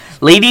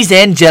Ladies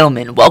and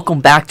gentlemen,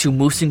 welcome back to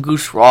Moose and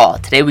Goose Raw.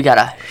 Today we got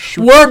a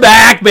We're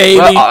back,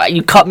 baby.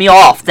 You cut me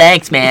off.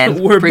 Thanks,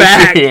 man. We're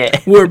back.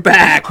 It. We're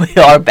back. We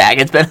are back.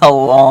 It's been a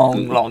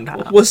long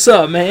time. What's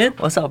up, man?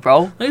 What's up,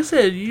 bro? Like I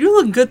said, you're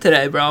looking good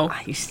today, bro.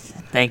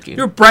 Thank you.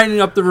 You're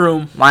brightening up the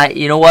room.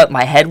 You know what?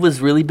 My head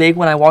was really big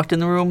when I walked in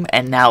the room,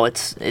 and now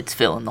it's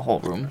filling the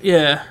whole room.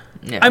 Yeah.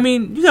 I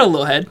mean, you got a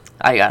little head.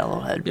 I got a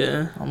little head.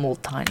 Yeah. I'm a little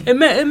tiny. It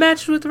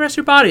matches with the rest of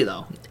your body,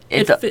 though.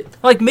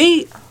 Like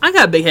me, I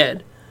got a big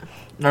head.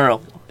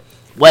 No.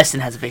 Weston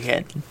has a big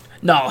head.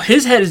 No,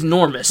 his head is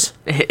enormous.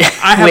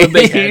 I have a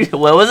big head.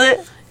 What was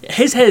it?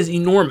 His head is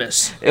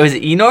enormous. Was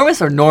it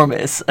enormous or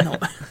normous? No.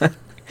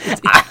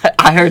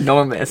 I heard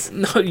normous.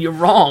 No, you're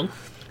wrong.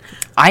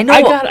 I know.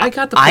 I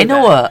got the. I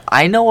know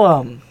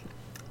an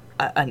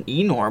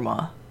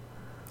enorma.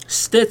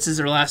 Stitz is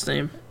her last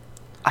name.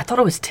 I thought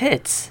it was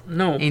Tits.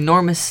 No.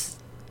 Enormous.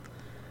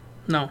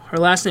 No, her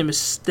last name is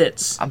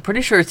Stitz. I'm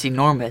pretty sure it's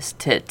enormous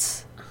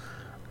Tits.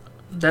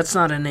 That's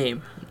not a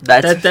name.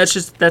 That's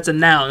a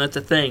noun. That's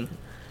a thing.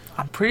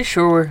 I'm pretty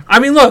sure. I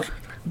mean, look,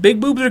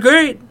 big boobs are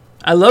great.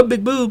 I love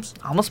big boobs.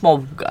 I'm a small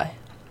boob guy.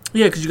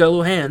 Yeah, because you got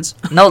little hands.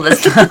 No,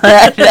 that's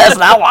that's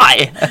not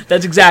why.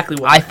 That's exactly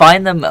why. I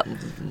find them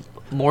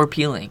more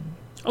appealing.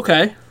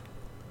 Okay.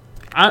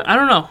 I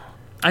don't know.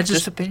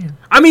 Just opinion.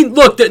 I mean,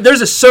 look,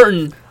 there's a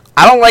certain.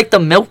 I don't like the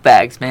milk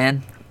bags,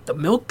 man. The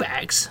milk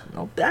bags.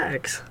 Milk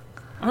bags.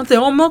 Aren't they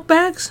all milk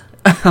bags?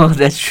 Oh,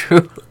 that's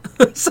true.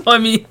 So I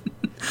mean.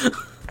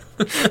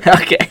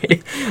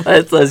 Okay,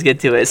 let's get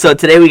to it. So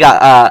today we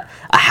got a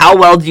how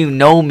well do you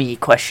know me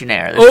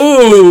questionnaire.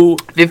 Ooh,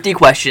 50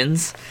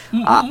 questions.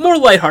 More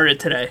lighthearted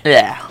today.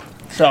 Yeah.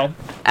 So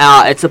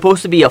it's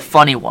supposed to be a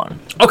funny one.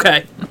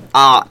 Okay.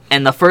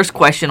 And the first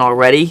question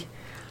already,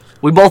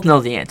 we both know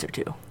the answer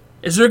to.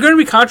 Is there going to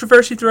be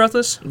controversy throughout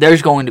this?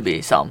 There's going to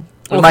be some.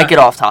 We might get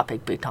off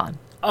topic big time.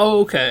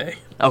 Okay.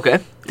 Okay.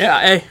 Yeah.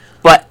 Hey.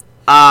 But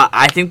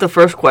I think the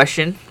first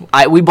question,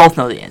 we both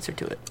know the answer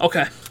to it.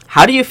 Okay.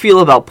 How do you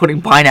feel about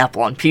putting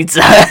pineapple on pizza?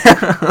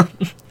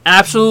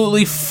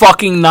 Absolutely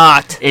fucking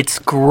not. It's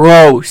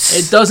gross.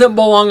 It doesn't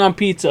belong on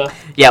pizza.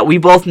 Yeah, we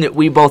both knew what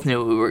we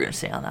were going to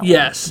say on that one.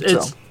 Yes,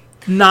 it's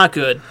not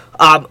good.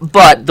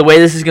 But the way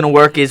this is going to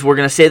work is we're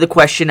going to say the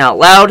question out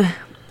loud,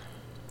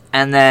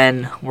 and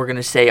then we're going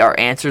to say our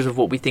answers of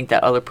what we think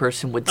that other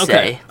person would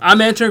say.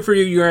 I'm answering for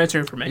you, you're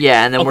answering for me.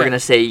 Yeah, and then we're going to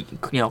say,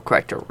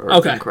 correct or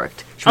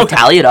incorrect. Should we Okay.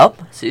 tally it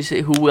up? So you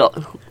say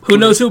who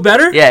knows who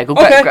better? Yeah, go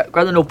grab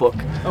the notebook.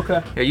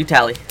 Okay. Here, you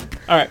tally.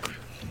 All right.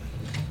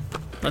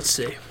 Let's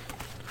see.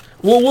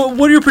 What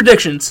are your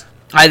predictions?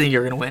 I think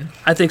you're going to win.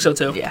 I think so,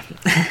 too. Yeah.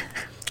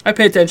 I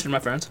pay attention, my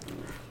friends.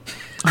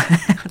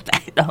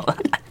 That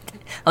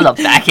was a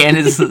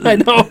backhanded. I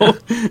know.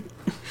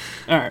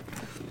 All right.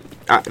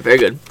 All right, very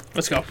good.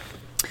 Let's go.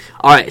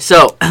 All right,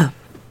 so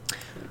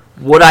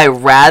would I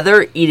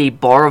rather eat a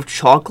bar of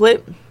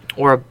chocolate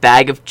or a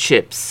bag of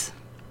chips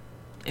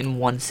in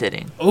one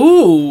sitting?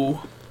 Ooh.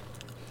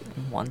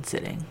 In one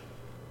sitting.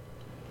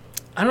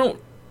 I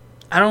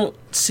don't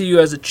see you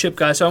as a chip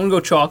guy, so I'm going to go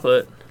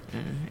chocolate.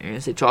 You're going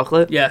to say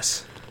chocolate?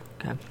 Yes.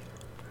 Okay. I'm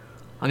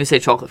going to say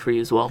chocolate for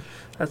you as well.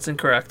 That's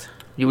incorrect.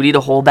 You would eat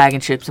a whole bag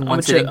of chips in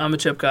one sitting? I'm a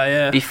chip guy,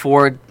 yeah.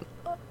 Before...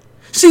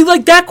 See,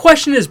 like, that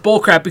question is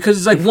bullcrap because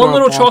it's like one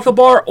little chocolate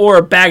bar or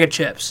a bag of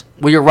chips.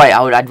 Well, you're right.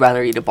 I'd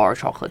rather eat a bar of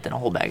chocolate than a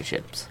whole bag of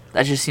chips.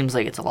 That just seems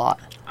like it's a lot.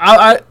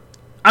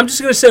 I'm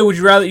just going to say, would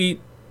you rather eat,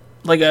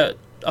 like, a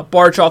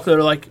bar of chocolate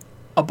or, like,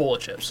 a bowl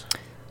of chips?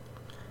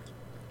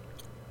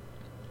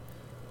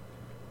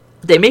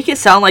 They make it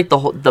sound like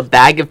the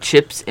bag of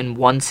chips in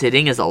one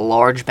sitting is a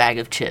large bag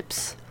of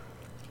chips.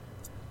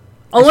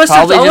 Unless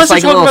you're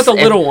talking about the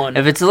little one.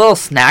 If it's a little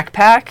snack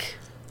pack...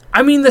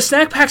 I mean, the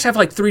snack packs have,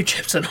 like, 3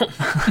 chips in them.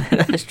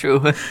 That's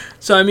true.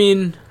 So, I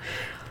mean...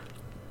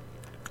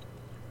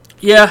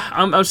 Yeah,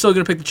 I'm still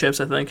going to pick the chips,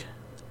 I think.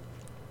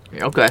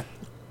 Okay.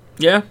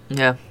 Yeah?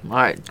 Yeah. All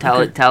right.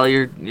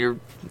 Tally your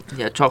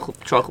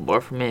chocolate bar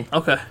for me.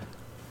 Okay.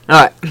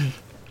 All right.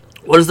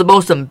 What is the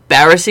most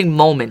embarrassing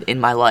moment in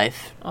my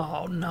life?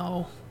 Oh,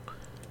 no.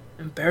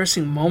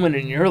 Embarrassing moment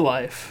in your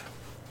life?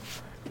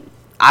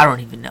 I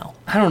don't even know.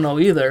 I don't know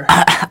either.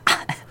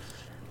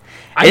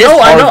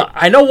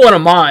 I know one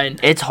of mine.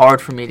 It's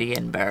hard for me to get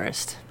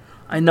embarrassed.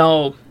 I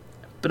know,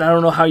 but I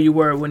don't know how you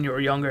were when you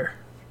were younger.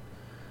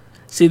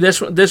 See,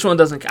 this one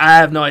doesn't. I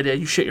have no idea.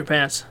 You shit your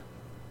pants.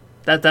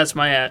 That's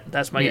my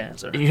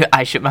answer.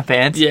 I shit my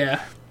pants?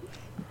 Yeah.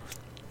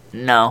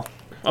 No.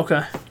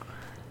 Okay.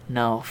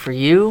 No. For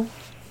you?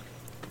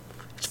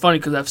 It's funny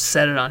because I've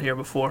said it on here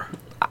before.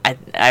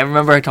 I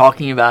remember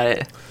talking about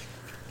it.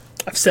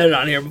 I've said it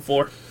on here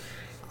before.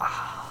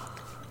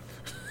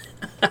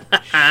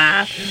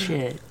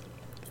 Shit.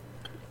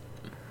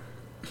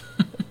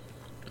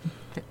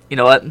 You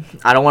know what?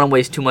 I don't want to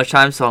waste too much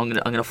time, so I'm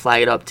gonna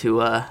flag it up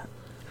to. I'm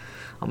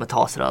gonna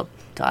toss it up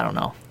to I don't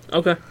know.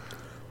 Okay.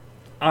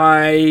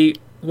 I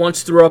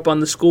once threw up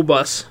on the school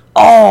bus.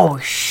 Oh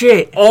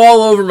shit!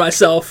 All over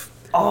myself.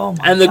 Oh my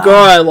god. And the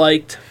girl I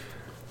liked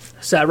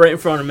sat right in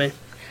front of me.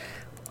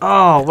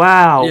 Oh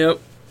wow. Yep.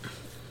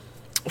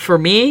 For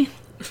me,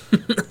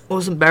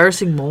 most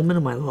embarrassing moment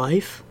of my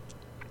life.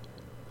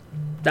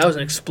 That was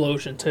an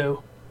explosion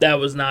too. That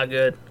was not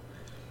good.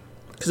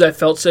 Because I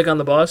felt sick on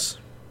the bus,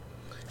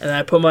 and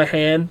I put my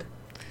hand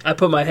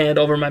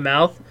over my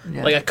mouth,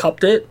 Yeah. like I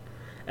cupped it,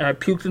 and I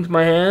puked into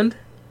my hand,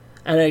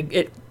 and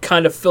it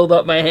kind of filled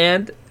up my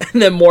hand,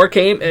 and then more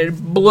came, and it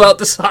blew out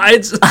the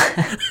sides.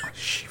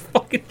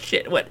 Fucking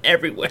shit went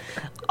everywhere.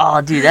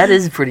 Oh, dude, that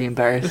is pretty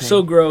embarrassing. It's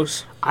so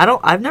gross.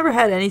 I've never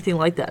had anything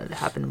like that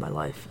happen in my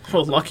life.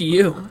 Well, lucky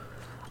you.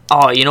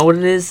 Oh, you know what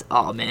it is?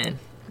 Oh, man.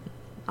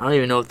 I don't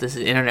even know if this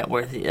is internet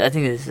worthy. I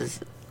think this is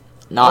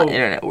not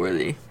internet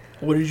worthy.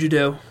 What did you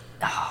do?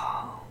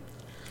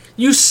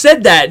 You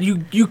said that.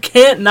 You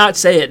can't not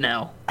say it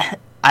now. I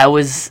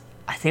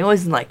think I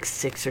was in like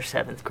 6th or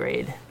 7th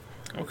grade.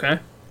 Okay.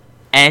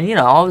 And,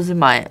 I was in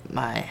my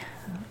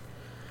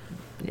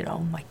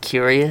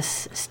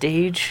curious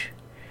stage.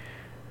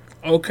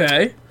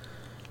 Okay.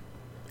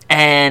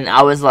 And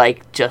I was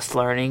like just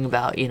learning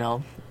about,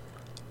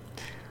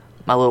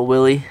 my little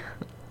Willie.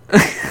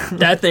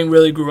 That thing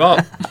really grew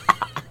up.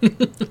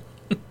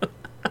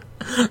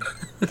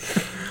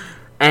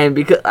 And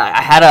because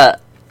I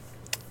have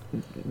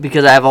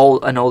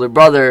an older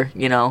brother,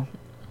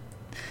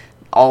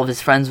 all of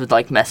his friends would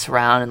like mess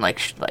around and like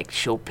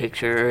show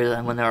pictures,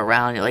 and when they're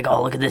around, you're like,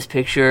 oh, look at this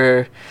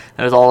picture.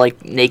 It was all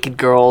like naked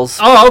girls.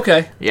 Oh,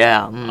 okay.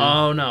 Yeah.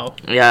 Oh no.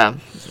 Yeah.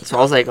 So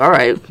I was like, all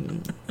right.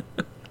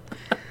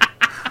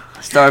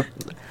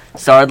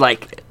 Started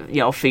like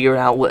figuring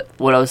out what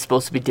I was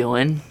supposed to be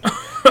doing.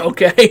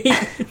 Okay.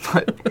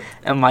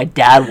 And my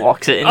dad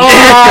walks in.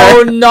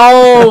 Oh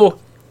no!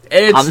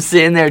 I'm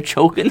sitting there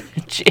choking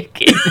the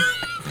chicken,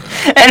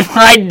 and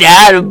my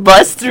dad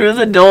busts through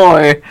the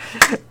door,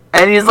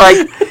 and he's like,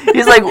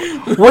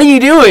 "What are you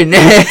doing?"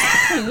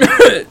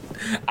 Honestly,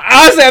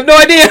 I have no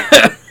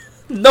idea.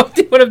 No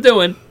idea what I'm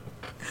doing.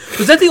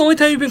 Was that the only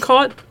time you've been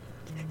caught?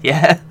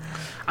 Yeah.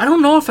 I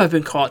don't know if I've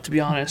been caught, to be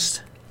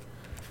honest.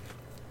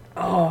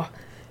 Oh.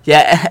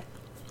 Yeah.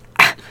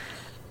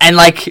 And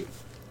like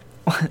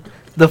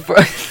the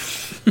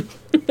first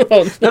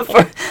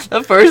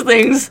the first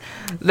things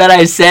that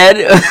I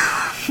said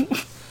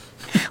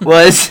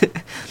was,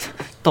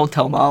 "Don't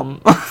tell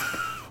mom."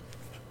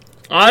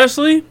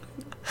 Honestly,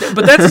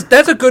 but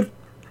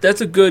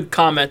that's a good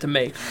comment to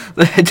make.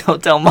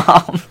 Don't tell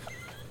mom.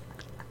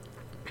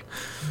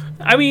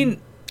 I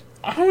mean,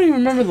 I don't even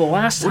remember the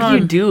last time. What do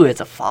you do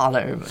as a father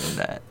in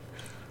that?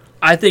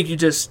 I think you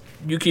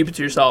keep it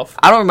to yourself.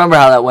 I don't remember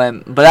how that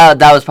went, but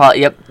that was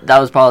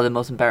probably the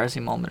most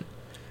embarrassing moment.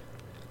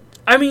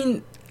 I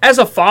mean, as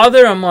a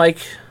father, I'm like,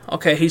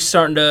 okay, he's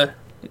starting to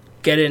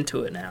get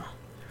into it now.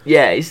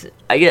 Yeah,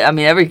 I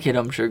mean, every kid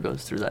I'm sure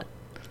goes through that.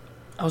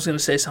 I was gonna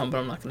say something, but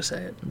I'm not gonna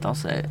say it. Don't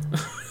say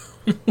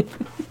it.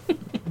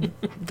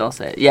 Don't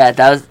say it. Yeah,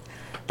 that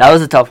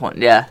was a tough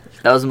one. Yeah,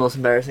 that was the most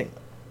embarrassing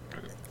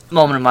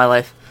moment in my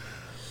life.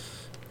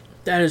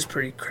 That is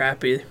pretty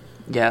crappy.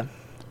 Yeah.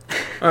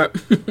 All right.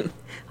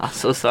 I'm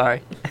so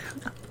sorry.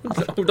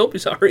 Oh, don't be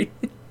sorry.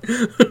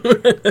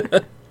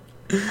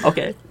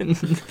 Okay.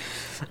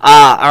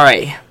 All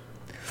right.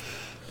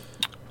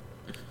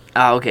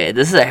 Okay,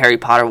 this is a Harry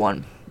Potter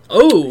one.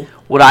 Oh.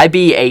 Would I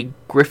be a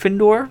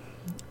Gryffindor,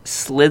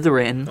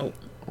 Slytherin, Nope.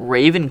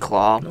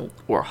 Ravenclaw, Nope.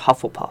 or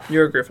Hufflepuff?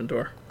 You're a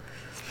Gryffindor.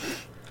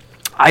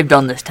 I've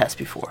done this test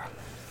before.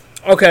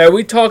 Okay, are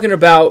we talking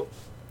about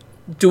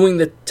doing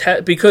the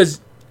test? Because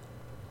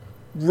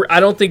I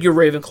don't think you're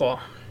Ravenclaw.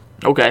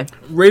 Okay.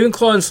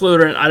 Ravenclaw and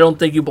Slytherin, I don't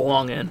think you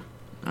belong in.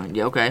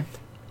 Yeah, okay.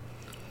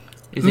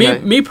 You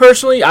think Me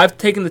personally, I've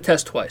taken the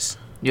test twice.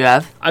 You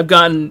have? I've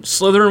gotten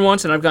Slytherin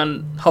once, and I've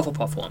gotten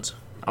Hufflepuff once.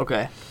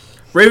 Okay.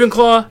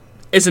 Ravenclaw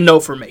is a no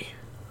for me.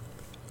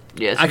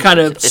 Yeah, I kind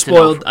of it's a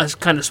spoiled. no I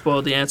kind of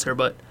spoiled the answer,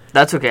 but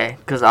that's okay,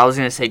 because I was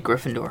going to say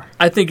Gryffindor.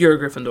 I think you're a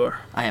Gryffindor.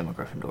 I am a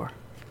Gryffindor.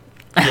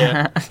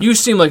 Yeah, you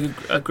seem like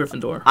a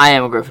Gryffindor. I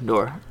am a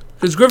Gryffindor.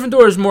 Because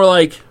Gryffindor is more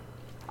like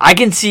I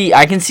can see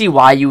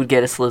why you would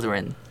get a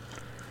Slytherin.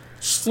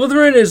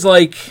 Slytherin is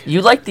like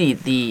You like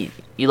you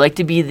like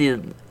to be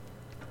the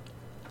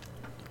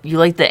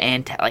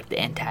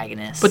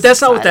antagonist. But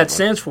that's not what side that of it.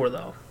 stands for,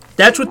 though.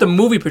 That's what the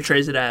movie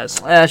portrays it as.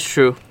 That's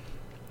true.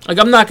 Like,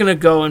 I'm not gonna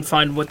go and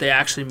find what they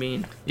actually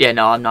mean. Yeah,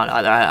 no, I'm not.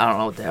 I don't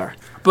know what they are.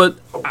 But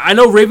I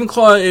know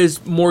Ravenclaw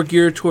is more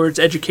geared towards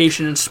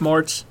education and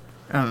smarts.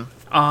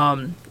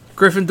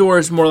 Gryffindor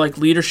is more like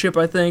leadership,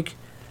 I think.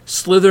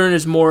 Slytherin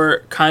is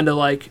more kind of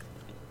like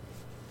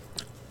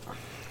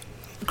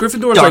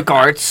Gryffindor is Dark like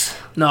arts.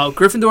 No,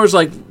 Gryffindor is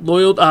like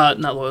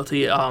not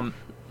loyalty,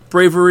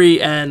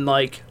 bravery and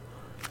like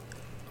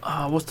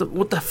what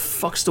the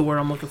fuck's the word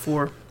I'm looking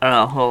for? I don't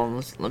know. Hold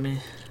on. Let me.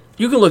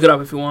 You can look it up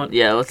if you want.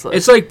 Yeah, let's look.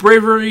 It's like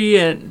bravery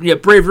and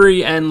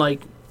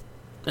like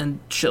and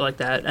shit like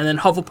that. And then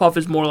Hufflepuff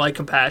is more like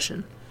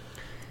compassion,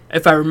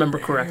 if I remember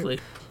correctly.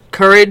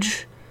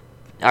 Courage.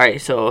 All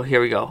right, so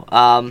here we go.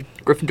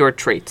 Gryffindor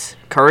traits: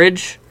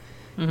 courage,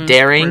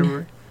 daring,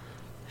 Bravery.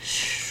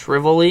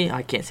 chivalry.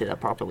 I can't say that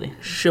properly.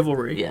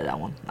 Chivalry. Yeah, that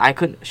one. I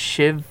couldn't.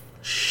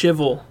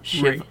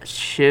 Chivalry.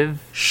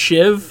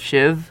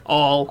 Shiv.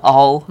 All.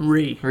 All.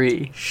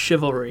 Re.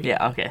 Chivalry.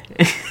 Yeah. Okay.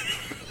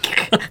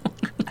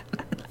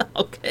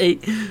 Okay.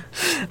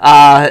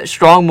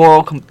 Strong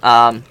moral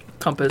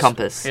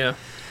Compass. Yeah.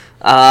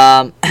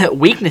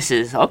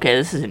 Weaknesses. Okay,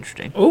 this is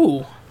interesting.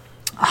 Ooh.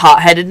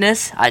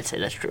 Hot-headedness. I'd say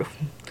that's true.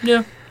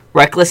 Yeah.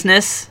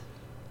 Recklessness.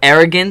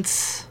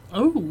 Arrogance.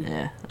 Ooh.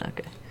 Yeah.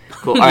 Okay.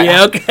 Cool. All right.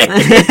 Yeah. Okay.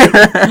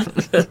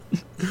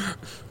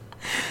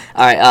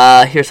 All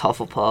right. Here's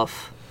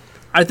Hufflepuff.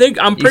 I'm You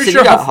pretty said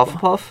sure you got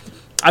Hufflepuff.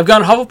 I've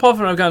got Hufflepuff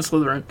and I've got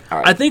Slytherin. All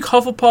right. I think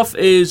Hufflepuff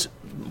is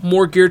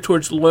more geared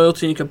towards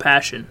loyalty and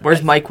compassion.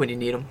 Where's Mike when you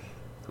need him?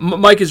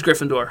 Mike is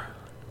Gryffindor.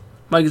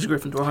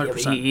 100%. Yeah,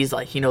 but he's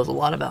like he knows a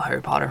lot about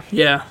Harry Potter.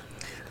 Yeah.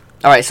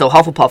 All right. So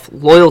Hufflepuff,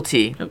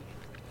 loyalty, Yep.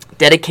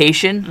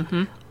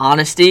 dedication,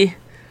 honesty,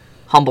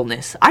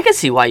 humbleness. I can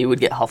see why you would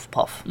get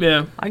Hufflepuff.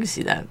 Yeah. I can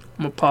see that.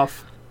 I'm a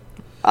Puff.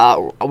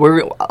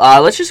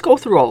 Let's just go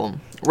through all of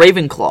them.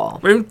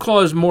 Ravenclaw.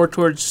 Ravenclaw is more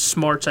towards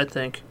smarts, I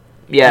think.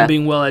 Yeah. And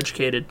being well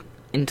educated.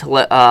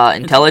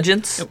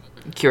 Intelligence, Yep.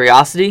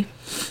 curiosity,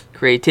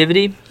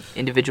 creativity,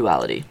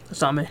 individuality.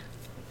 That's not me.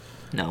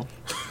 No.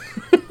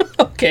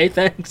 Okay,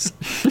 thanks.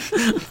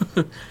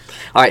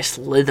 All right,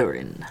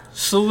 Slytherin.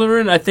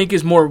 Slytherin, I think,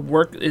 is more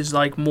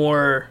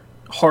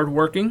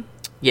hardworking.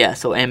 Yeah,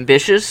 so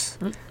ambitious,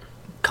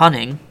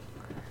 cunning,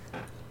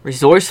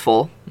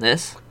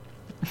 resourcefulness,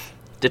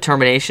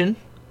 determination,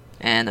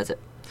 and that's it.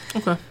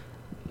 Okay.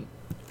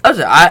 That's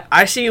it.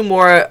 I see you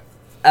more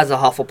as a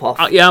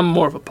Hufflepuff. Yeah, I'm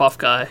more of a Puff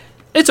guy.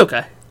 It's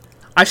okay.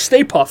 I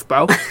stay Puff,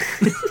 bro.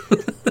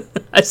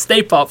 I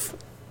stay Puff.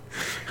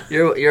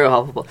 You're a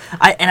Hufflepuff.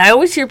 I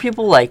always hear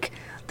people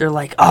they're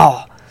like,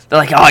 oh,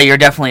 you're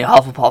definitely a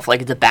Hufflepuff.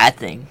 Like it's a bad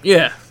thing.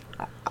 Yeah.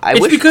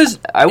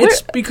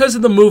 It's because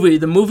of the movie.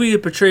 The movie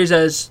it portrays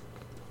as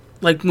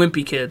like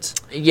wimpy kids.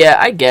 Yeah,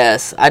 I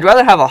guess I'd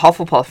rather have a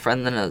Hufflepuff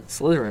friend than a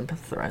Slytherin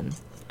friend,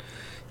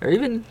 or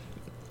even.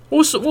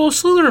 Well,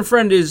 Slytherin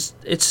friend it's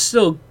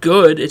still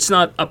good. It's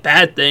not a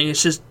bad thing.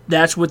 It's just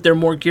that's what they're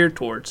more geared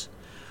towards.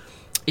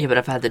 Yeah, but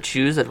if I had to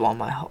choose, I'd want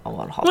a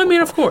Hufflepuff. Well, I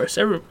mean, of course,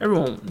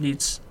 everyone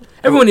needs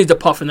a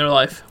Puff in their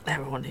life.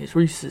 Everyone needs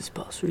Reese's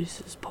Puffs.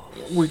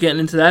 We're getting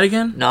into that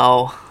again?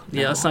 No.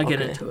 Yeah, let's not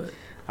get into it.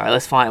 All right,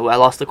 let's find. I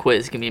lost the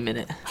quiz. Give me a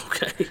minute.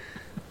 Okay.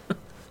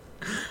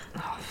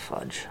 Oh,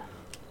 fudge.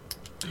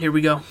 Here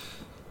we go.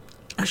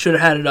 I should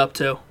have had it up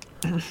too.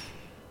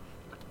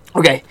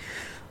 Okay.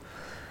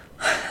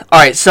 All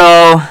right,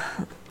 so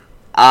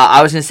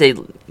I was gonna say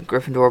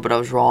Gryffindor, but I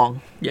was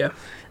wrong. Yeah.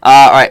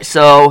 All right,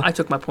 so I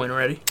took my point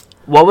already.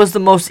 What was the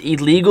most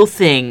illegal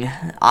thing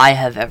I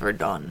have ever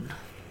done?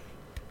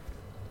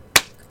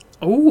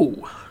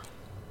 Ooh.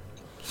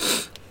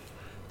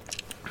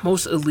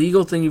 Most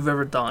illegal thing you've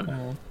ever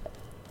done?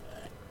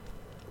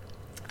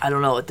 I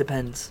don't know. It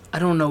depends. I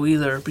don't know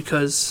either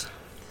because.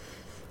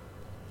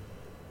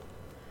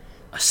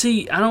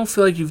 See, I don't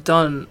feel like you've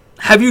done.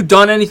 Have you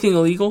done anything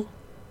illegal?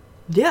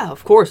 Yeah,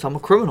 of course. I'm a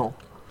criminal.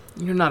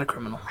 You're not a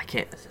criminal. I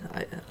can't.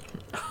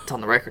 It's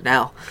on the record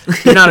now.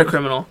 You're not a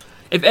criminal.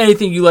 If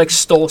anything, you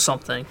stole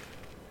something.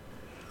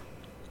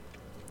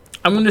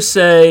 I'm gonna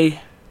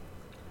say,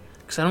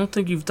 because I don't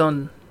think you've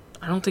done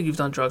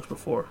drugs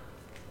before.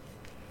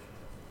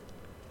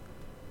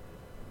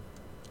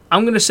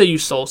 I'm gonna say you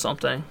stole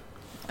something.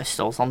 I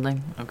stole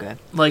something? Okay.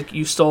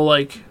 You stole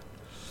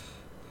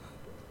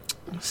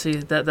See,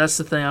 that's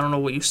the thing. I don't know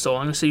what you stole.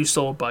 I'm gonna say you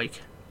stole a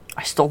bike.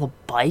 I stole a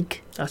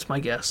bike? That's my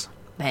guess.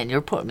 Man,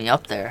 you're putting me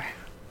up there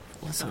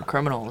with some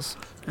criminals.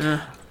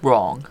 Yeah.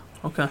 Wrong.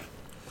 Okay.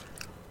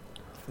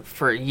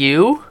 For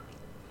you,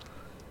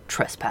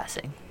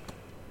 trespassing.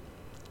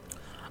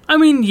 I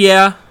mean,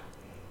 yeah.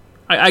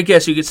 I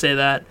guess you could say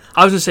that.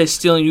 I was gonna say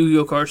stealing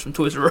Yu-Gi-Oh cards from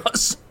Toys R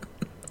Us.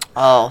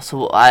 Oh,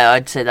 so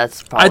I'd say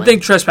that's probably. I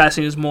think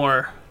trespassing is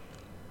more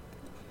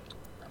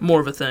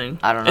of a thing.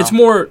 I don't know. It's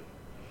more.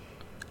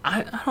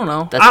 I don't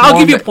know. I'll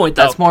give you a point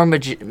though. That's more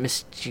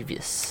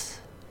mischievous.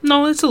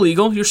 No, it's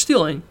illegal. You're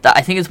stealing.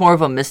 I think it's more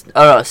of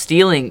a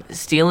stealing.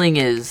 Stealing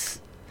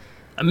is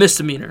a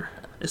misdemeanor.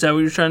 Is that what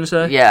you're trying to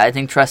say? Yeah, I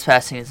think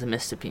trespassing is a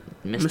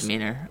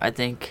misdemeanor. I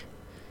think.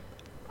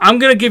 I'm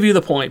gonna give you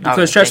the point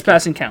because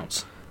trespassing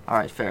counts. All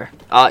right, fair.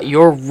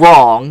 You're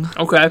wrong.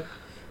 Okay.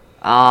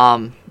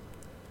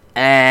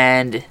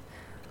 And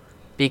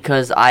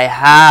because I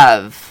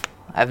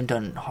haven't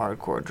done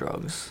hardcore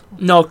drugs.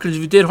 No, because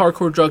if you did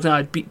hardcore drugs, now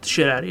I'd beat the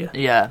shit out of you.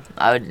 Yeah,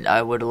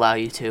 I would allow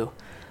you to,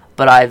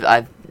 but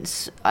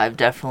I've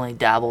definitely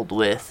dabbled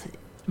with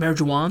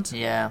marijuana.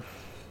 Yeah.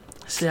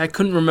 See, I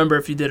couldn't remember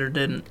if you did or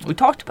didn't. We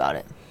talked about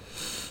it.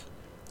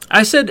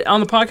 I said on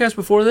the podcast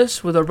before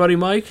this with our buddy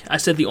Mike, I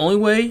said the only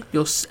way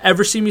you'll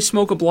ever see me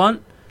smoke a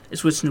blunt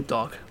is with Snoop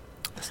Dogg.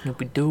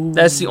 Snoopy Doo.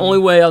 That's the only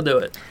way I'll do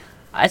it.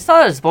 It's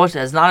not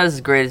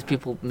as great as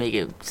people make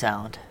it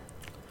sound.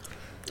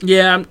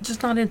 Yeah, I'm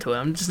just not into it.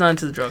 I'm just not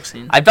into the drug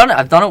scene. I've done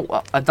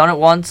it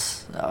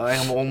once,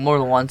 more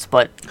than once,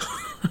 but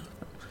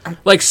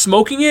like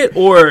smoking it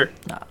or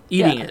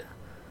eating it.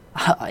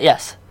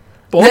 Yes,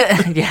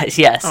 Both?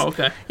 Yes. Oh,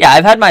 okay. Yeah,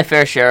 I've had my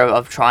fair share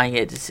of trying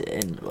it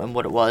and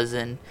what it was,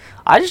 and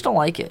I just don't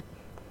like it.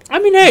 I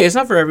mean, hey, it's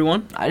not for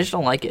everyone. I just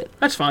don't like it.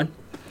 That's fine.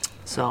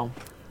 So,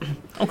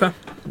 Okay.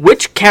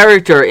 which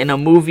character in a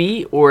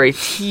movie or a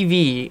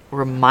TV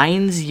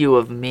reminds you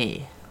of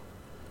me?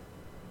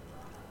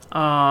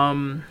 Oh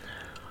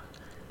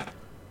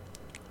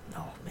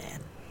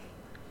man,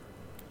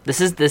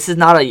 this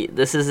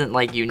isn't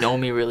like you know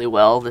me really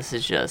well. This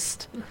is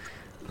just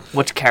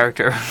which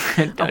character.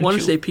 I want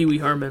to say Pee Wee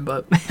Herman,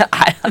 but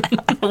I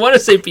I want to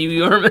say Pee Wee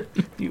Herman.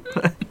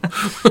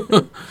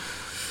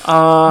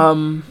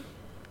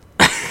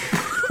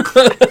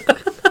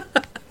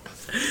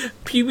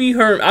 Pee Wee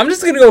Herman. I'm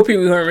just gonna go Pee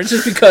Wee Herman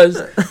just because.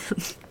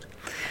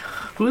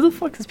 Who the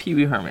fuck is Pee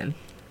Wee Herman?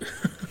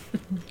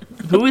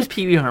 Who is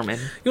Pee Wee Herman?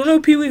 You don't know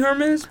who Pee Wee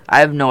Herman is? I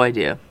have no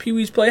idea. Pee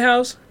Wee's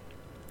Playhouse?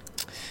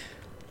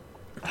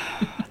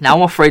 Now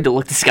I'm afraid to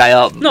look this guy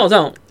up. No,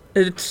 don't.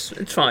 It's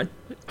fine.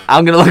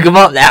 I'm gonna look him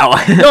up now.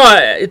 No,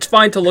 it's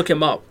fine to look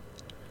him up.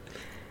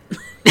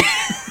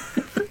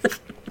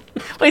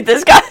 Wait,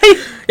 this guy?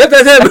 Yep,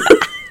 that's him.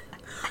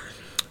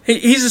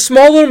 He's a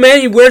small little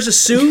man. He wears a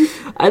suit.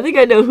 I think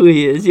I know who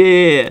he is.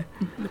 Yeah.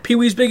 Pee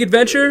Wee's Big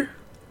Adventure.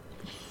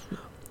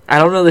 I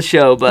don't know the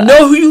show, but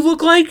Know who you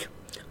look like?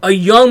 A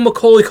young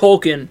Macaulay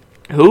Culkin.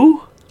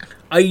 who?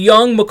 A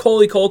young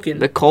Macaulay Culkin.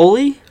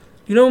 Macaulay?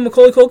 You know who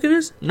Macaulay Culkin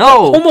is?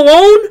 No. Home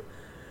Alone?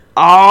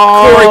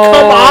 Oh.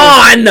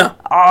 Corey, come on!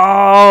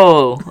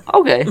 Oh.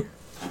 Okay.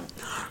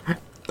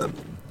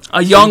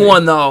 A young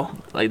one, though.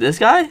 Like this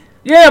guy?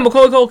 Yeah,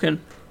 Macaulay Culkin.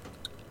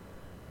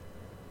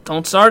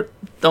 Don't start.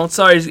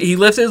 He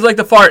lifted his leg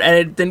to fart, and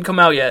it didn't come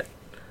out yet.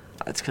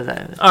 That's because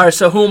I. Alright,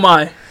 so who am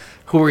I?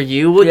 Who are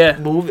you? What Yeah.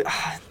 movie?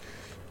 I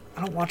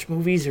don't watch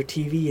movies or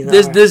TV.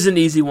 This is an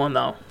easy one,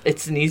 though.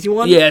 It's an easy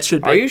one? Yeah, it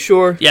should be. Are you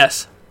sure?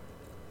 Yes.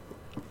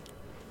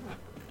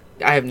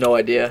 I have no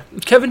idea.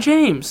 Kevin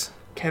James.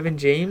 Kevin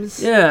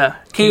James? Yeah.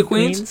 King of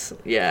Queens?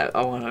 Yeah,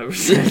 100%.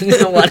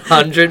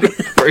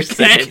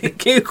 100%.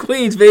 King of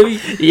Queens, baby.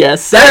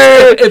 Yes,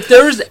 sir. If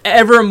there was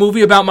ever a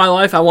movie about my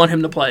life, I want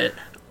him to play it.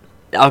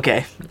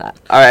 Okay. All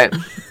right.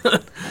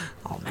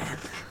 Oh, man.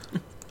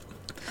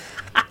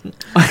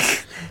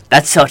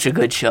 That's such a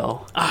good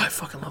show. Oh, I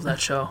fucking love that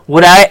show.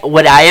 Would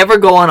I ever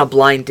go on a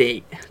blind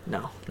date?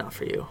 No, not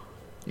for you.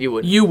 You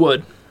would. You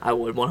would. I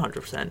would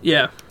 100%.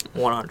 Yeah.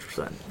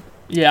 100%.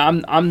 Yeah,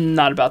 I'm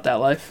not about that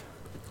life.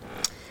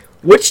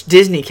 Which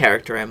Disney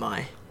character am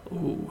I?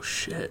 Ooh,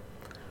 shit.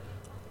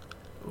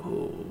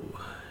 Ooh.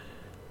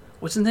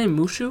 What's his name?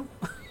 Mushu?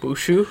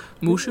 Mushu?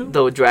 Mushu?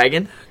 The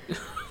dragon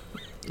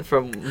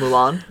from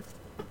Mulan.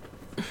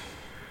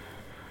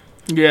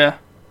 Yeah.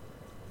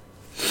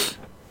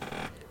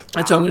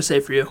 That's what I'm going to say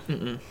for you.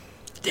 Mm-mm.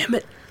 Damn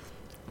it.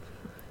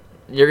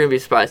 You're going to be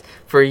surprised.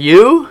 For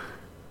you?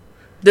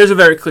 There's a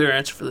very clear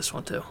answer for this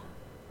one, too.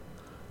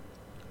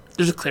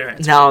 There's a clear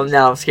answer. Now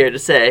I'm scared to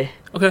say.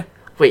 Okay.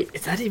 Wait,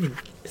 is that even...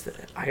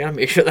 I gotta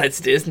make sure that's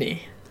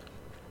Disney.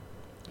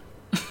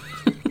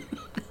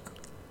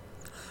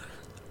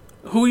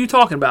 Who are you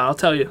talking about? I'll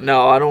tell you.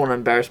 No, I don't want to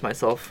embarrass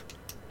myself.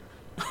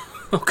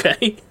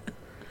 Okay.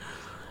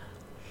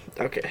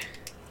 Okay.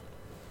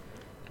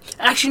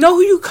 Actually, know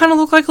who you kind of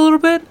look like a little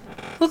bit?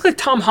 Look like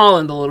Tom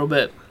Holland a little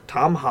bit.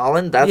 Tom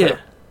Holland? That's Yeah. a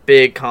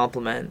big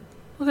compliment.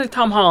 Look like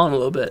Tom Holland a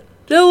little bit.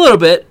 Just a little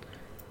bit.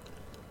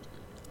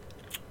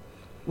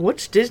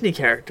 Which Disney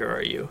character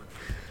are you?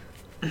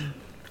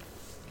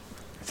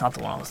 It's not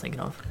the one I was thinking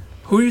of.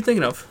 Who are you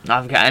thinking of?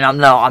 I'm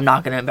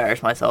not gonna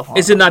embarrass myself.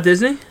 Is it not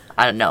Disney?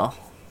 I don't know.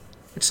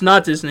 It's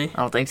not Disney.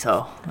 I don't think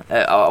so. When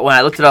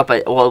I looked it up,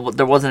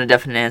 there wasn't a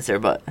definite answer,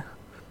 but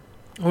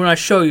When I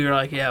show you, you're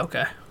like, yeah,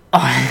 okay.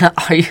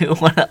 are you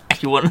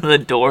one of the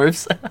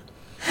dwarves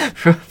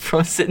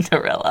from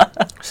Cinderella?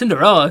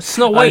 Cinderella,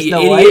 Snow White, you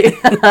Snow idiot.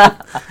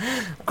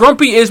 White?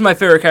 Grumpy is my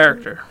favorite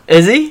character.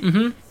 Is he?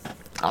 Mm-hmm.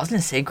 I was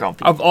gonna say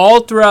Grumpy. Of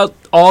throughout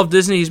all of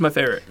Disney, he's my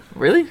favorite.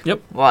 Really?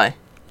 Yep. Why?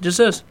 Just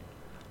this.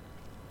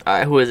 All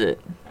right, who is it?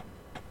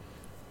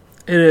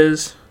 It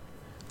is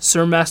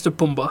Sir Master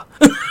Pumbaa.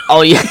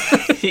 Oh yeah,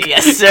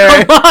 yes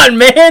sir. Come on,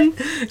 man.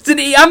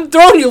 I'm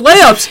throwing you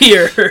layups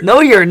here.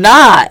 No, you're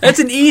not. That's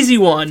an easy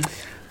one.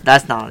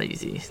 That's not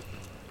easy.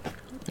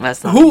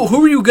 That's not.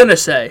 Who are you gonna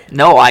say?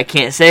 No, I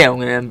can't say. I'm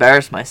gonna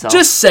embarrass myself.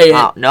 Just say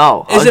it.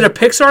 No. Is it a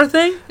Pixar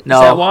thing? No.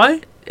 Is that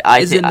why?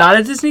 Is it I- not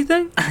a Disney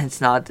thing? It's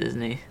not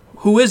Disney.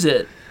 Who is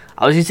it?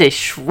 I was gonna say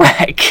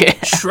Shrek.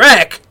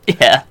 Shrek.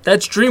 Yeah.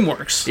 That's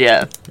DreamWorks.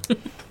 Yeah.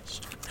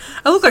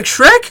 I look like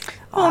Shrek?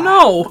 Oh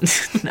no.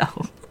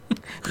 No.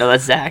 No,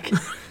 that's Zach.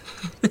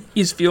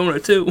 He's Fiona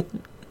too.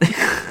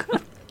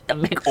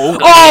 Oh,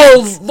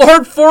 Oh,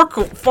 Lord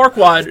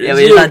Farquaad. yeah, is but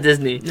it's you. not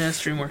Disney. Yeah,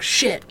 it's DreamWorks.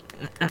 Shit.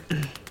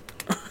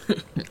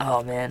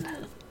 Oh man.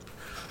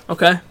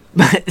 Okay.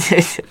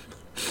 That's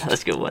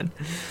a good one.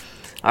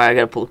 All right, I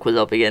gotta pull the quiz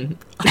up again.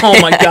 Oh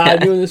my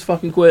god, doing this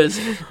fucking quiz.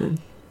 All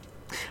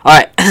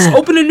right.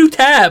 Open a new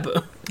tab.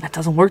 That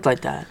doesn't work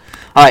like that.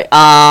 All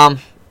right.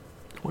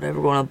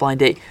 Whatever. Going on a blind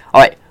date.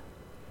 All right.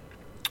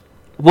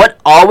 What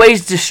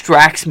always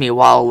distracts me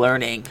while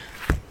learning?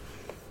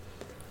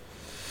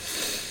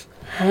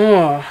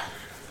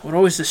 What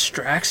always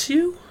distracts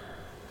you?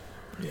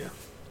 Yeah.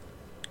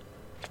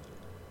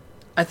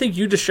 I think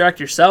you distract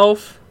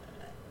yourself.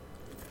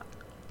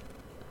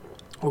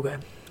 Okay.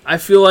 I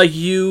feel like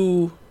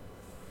you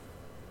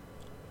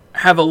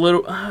have a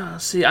little...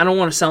 see, I don't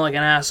want to sound like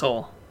an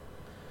asshole.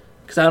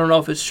 Because I don't know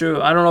if it's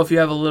true. I don't know if you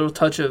have a little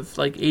touch of,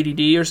 like, ADD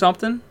or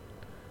something.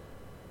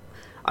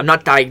 I'm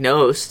not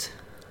diagnosed.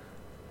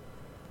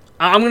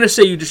 I'm going to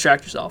say you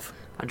distract yourself.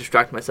 I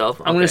distract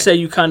myself. I'm going to say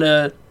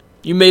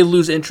you may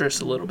lose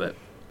interest a little bit.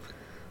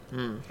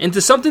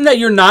 Into something that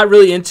you're not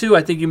really into,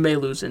 I think you may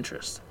lose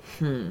interest.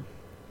 So I'm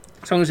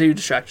going to say you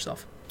distract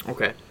yourself.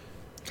 Okay.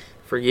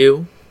 For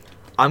you,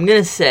 I'm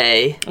going to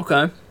say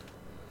Okay.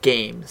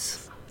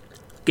 games.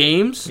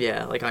 Games?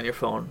 Yeah, like on your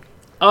phone.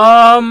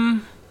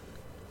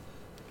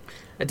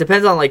 It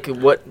depends on like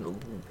what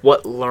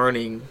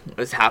learning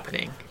is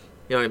happening.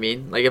 You know what I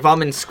mean? Like if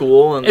I'm in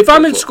school and If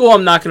I'm in school,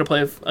 I'm not going to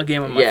play a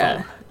game on my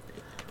phone.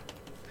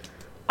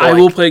 I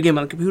will play a game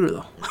on a computer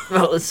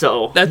though.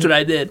 So That's what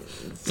I did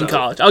in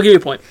college. I'll give you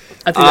a point.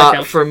 I think that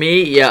counts. For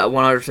me, yeah,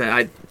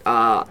 100%.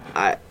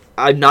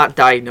 I'm not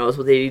diagnosed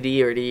with ADD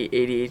or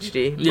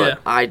ADHD, Yeah.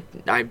 but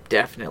I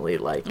definitely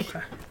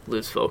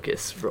lose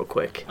focus real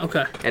quick.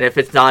 Okay. And if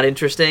it's not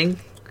interesting,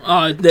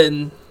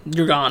 Then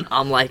you're gone.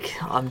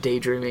 I'm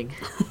daydreaming.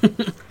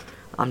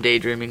 I'm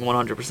daydreaming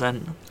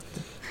 100%.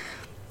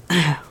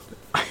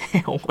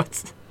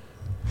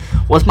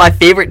 What's my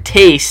favorite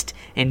taste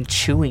in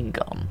chewing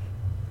gum?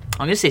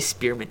 I'm gonna say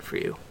spearmint for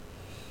you.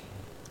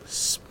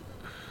 Spearmint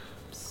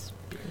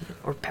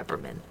or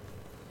peppermint.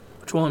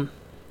 Which one?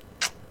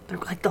 They're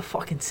like the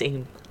fucking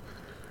same.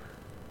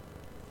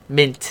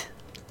 Mint.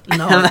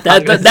 No,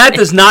 that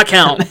does not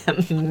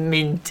count.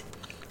 Mint.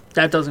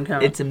 That doesn't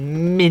count. It's a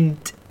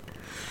mint.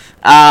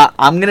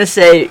 I'm gonna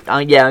say,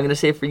 I'm gonna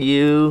say for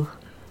you,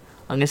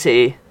 I'm gonna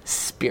say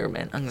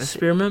spearmint.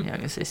 Spearmint? I'm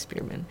gonna say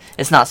spearmint.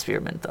 It's not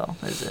spearmint though,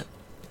 is it?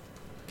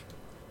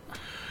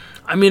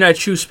 I mean, I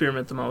choose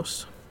spearmint the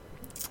most.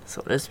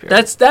 So it is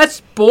spearmint.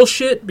 That's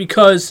bullshit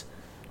because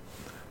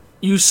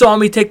you saw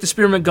me take the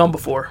spearmint gum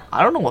before.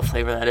 I don't know what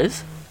flavor that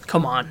is.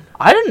 Come on.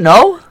 I didn't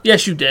know.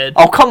 Yes, you did.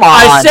 Oh, come on.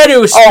 I said it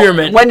was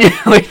spearmint.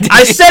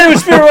 I said it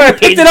was spearmint when I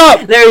picked it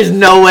up. There is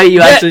no way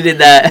you actually did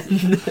that.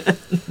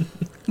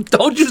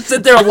 Don't you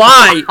sit there and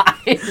lie.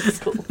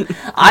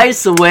 I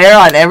swear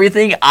on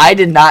everything, I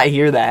did not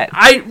hear that.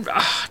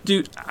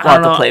 Dude, I I'll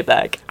don't know. have to play it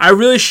back. I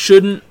really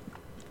shouldn't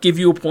give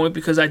you a point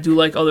because I do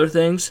like other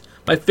things.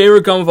 My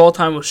favorite gum of all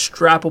time was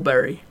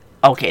Strappleberry.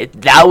 Okay,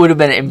 that would have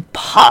been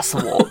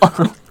impossible.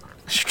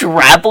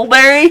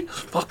 Strappleberry?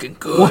 Fucking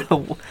good.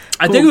 Whoa.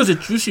 I think it was a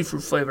juicy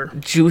fruit flavor.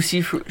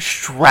 Juicy fruit.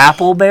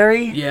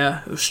 Strappleberry?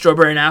 Yeah, it was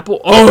strawberry and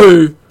apple.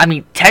 Oh! I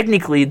mean,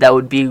 technically, that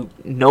would be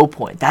no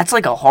point. That's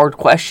like a hard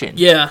question.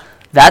 Yeah.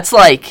 That's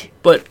like...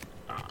 But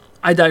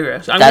I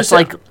digress. That's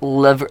like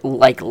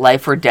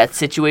life or death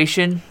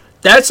situation.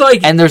 That's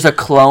like... And there's a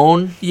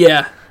clone.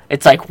 Yeah.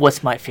 It's like,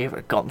 what's my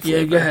favorite gum flavor?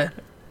 Yeah, go ahead.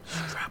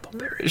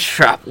 Strappleberry.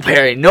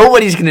 Strappleberry.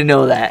 Nobody's going to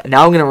know that.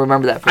 Now I'm going to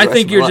remember that for the rest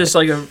think of you're my just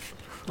life.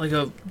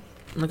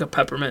 like a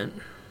peppermint.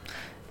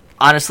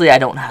 Honestly, I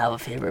don't have a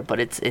favorite, but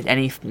it's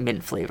any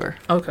mint flavor.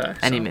 Okay.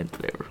 Any mint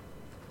flavor.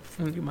 I'm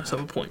going to give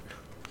myself a point.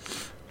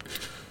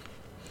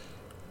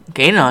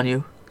 Gaining on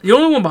you. The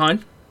only one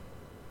behind.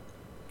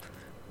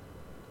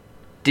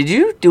 Did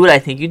you do what I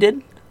think you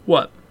did?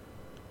 What?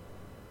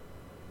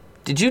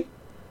 Did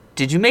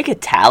you make a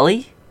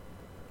tally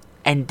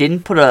and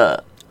didn't put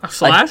a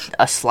slash?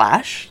 A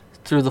slash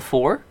through the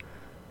 4?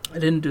 I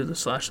didn't do the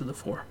slash of the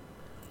 4.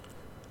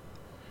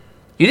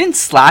 You didn't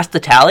slash the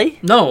tally?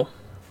 No.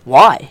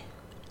 Why?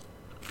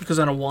 Because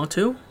I don't want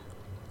to.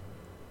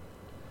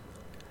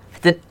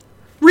 Then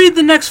read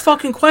the next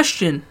fucking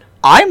question.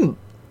 I'm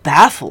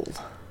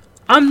baffled.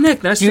 I'm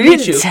Nick. Nice to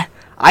meet you.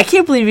 I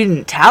can't believe you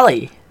didn't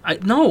tally.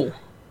 No.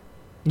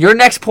 Your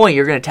next point,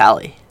 you're going to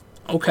tally.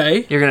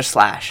 Okay. You're going to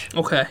slash.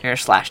 Okay. You're going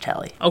to slash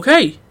tally.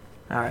 Okay.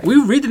 All right. Will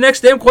you read the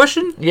next damn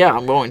question? Yeah,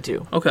 I'm going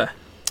to. Okay.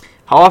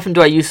 How often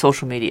do I use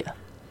social media?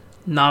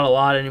 Not a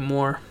lot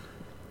anymore.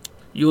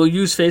 You will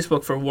use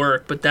Facebook for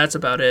work, but that's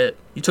about it.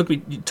 It took you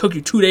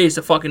 2 days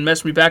to fucking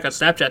mess me back on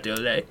Snapchat the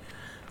other day.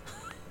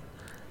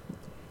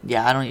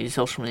 Yeah, I don't use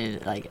social media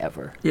like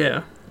ever.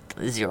 Yeah.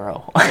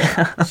 0.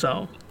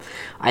 So.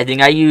 I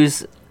think I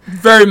use...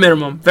 Very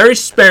minimum. Very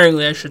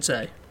sparingly, I should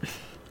say.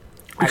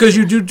 Because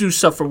you do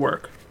stuff for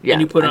work. Yeah,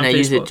 and you put it on I Facebook.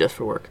 use it just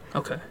for work.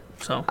 Okay,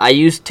 so. I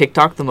use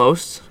TikTok the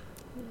most,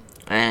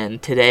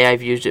 and today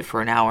I've used it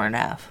for an hour and a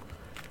half.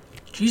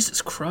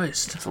 Jesus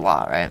Christ. It's a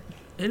lot, right?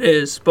 It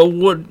is, but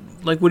what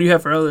do you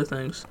have for other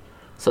things?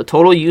 So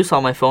total use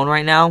on my phone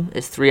right now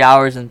is 3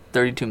 hours and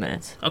 32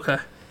 minutes. Okay.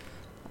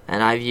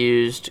 And I've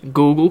used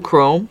Google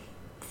Chrome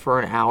for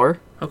an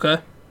hour. Okay.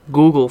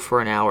 Google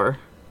for an hour.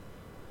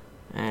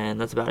 And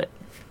that's about it.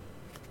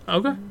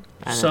 Okay.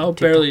 And so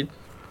barely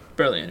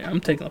any. I'm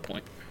taking a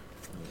point.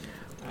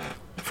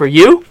 For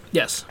you?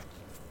 Yes.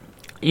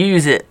 You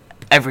use it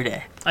every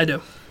day. I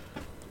do.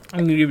 I'm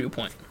going to give you a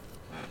point.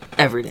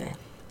 Every day.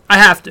 I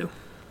have to.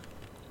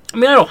 I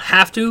mean, I don't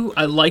have to.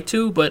 I like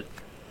to, but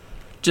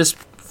just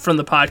from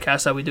the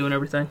podcast that we do and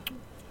everything.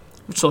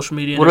 Social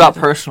media. What about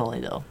personally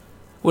though?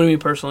 What do you mean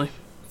personally?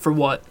 For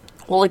what?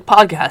 Well, like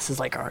podcasts is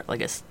like art.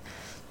 Like it's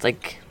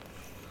like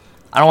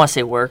I don't want to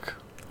say work.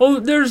 Well,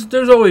 there's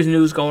always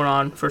news going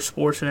on for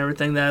sports and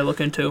everything that I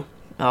look into,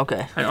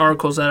 Okay, and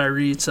articles that I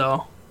read.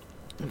 So,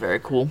 very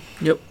cool.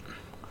 yep.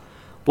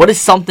 What is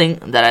something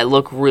that I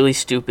look really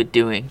stupid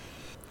doing?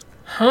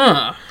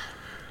 Huh?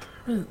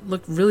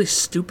 Look really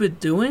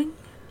stupid doing?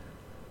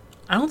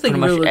 I don't think Pretty you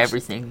much really look,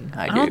 everything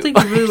I do. I don't think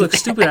you really look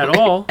stupid at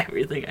all.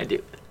 Everything I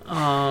do.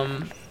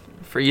 Um.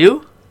 For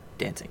you,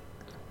 dancing.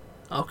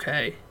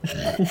 Okay.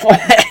 What?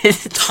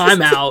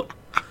 Time out.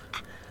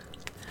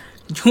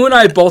 You and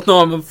I both know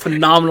I'm a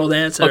phenomenal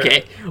dancer.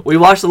 Okay, we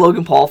watched the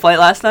Logan Paul fight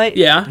last night.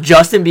 Yeah.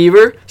 Justin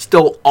Bieber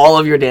stole all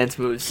of your dance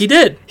moves. He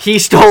did. He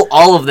stole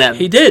all of them.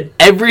 He did.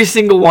 Every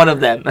single one of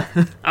them.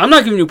 I'm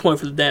not giving you a point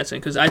for the dancing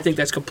because I think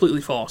that's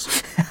completely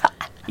false.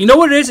 You know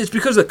what it is? It's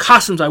because of the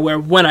costumes I wear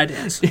when I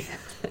dance.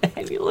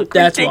 And you look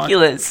That's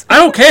ridiculous. I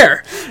don't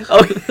care.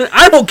 Oh,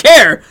 I don't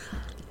care.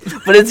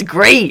 but it's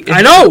great.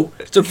 I know.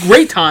 It's a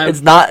great time.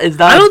 It's not. I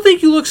don't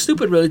think you look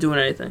stupid really doing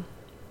anything.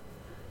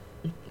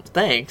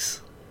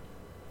 Thanks.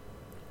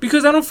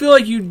 Because I don't feel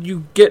like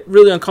you get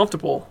really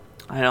uncomfortable.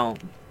 I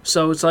don't.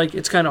 So it's like,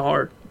 it's kind of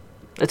hard.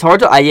 It's hard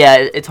to.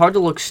 It's hard to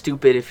look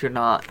stupid if you're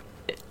not.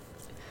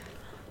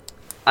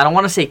 I don't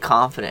want to say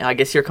confident. I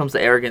guess here comes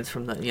the arrogance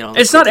from the.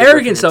 It's not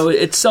arrogance, though.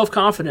 It's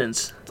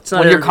self-confidence. It's not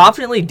when you're arrogance.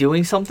 confidently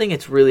doing something,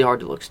 it's really hard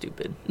to look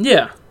stupid.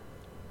 Yeah.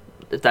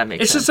 If that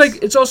makes It's sense. just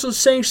like, it's also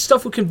saying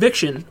stuff with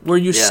conviction, where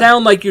you Yeah.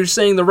 sound like you're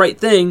saying the right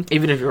thing,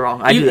 even if you're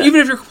wrong. I do that.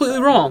 even if you're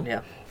completely wrong.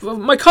 Yeah.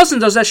 My cousin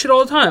does that shit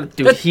all the time.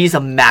 Dude, he's a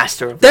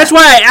master of That's that.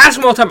 why I ask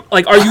him all the time,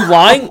 like, are you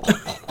lying?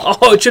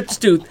 Oh, it chipped his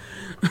tooth.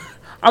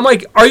 I'm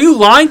like, are you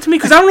lying to me?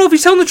 Because I don't know if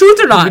he's telling the truth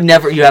or not.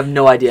 You have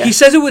no idea. He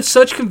says it with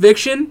such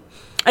conviction,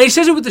 and he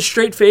says it with a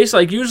straight face.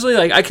 Like, usually,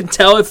 like, I can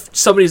tell if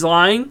somebody's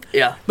lying,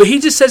 Yeah. but he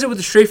just says it with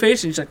a straight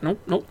face, and he's like,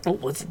 nope, nope,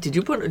 nope. Did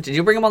you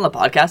bring him on the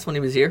podcast when he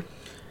was here?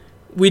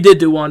 We did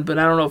do one, but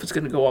I don't know if it's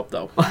going to go up,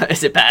 though.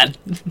 Is it bad?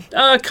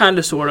 Kind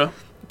of, sort of.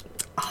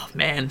 Oh,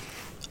 man.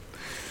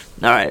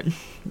 All right.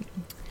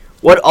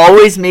 What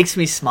always makes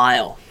me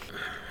smile?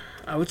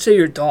 I would say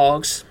your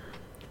dogs.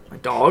 My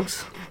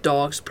dogs?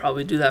 Dogs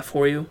probably do that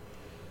for you.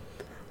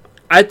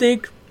 I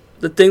think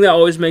the thing that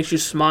always makes you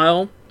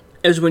smile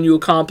is when you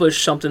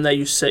accomplish something that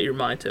you set your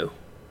mind to.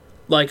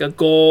 Like a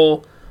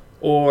goal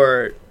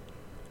or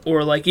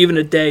like even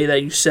a day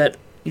that you set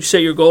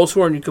your goals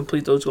for and you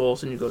complete those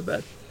goals and you go to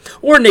bed.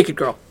 Or a naked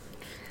girl.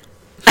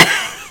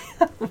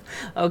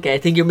 Okay, I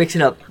think you're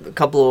mixing up a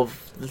couple of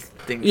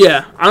things.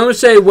 Yeah, I'm going to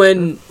say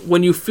when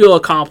you feel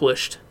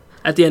accomplished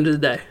at the end of the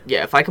day.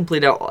 Yeah, if I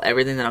complete out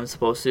everything that I'm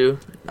supposed to,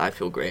 I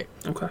feel great.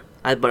 Okay.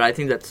 But I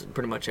think that's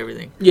pretty much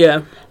everything.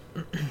 Yeah.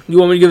 You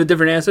want me to give a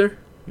different answer?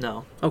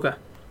 No. Okay.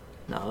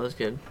 No, that was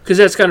good. Because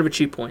that's kind of a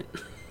cheap point.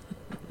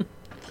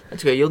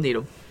 That's good. You'll need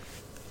them.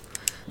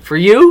 For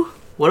you,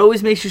 what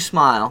always makes you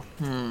smile?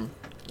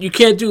 You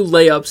can't do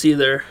layups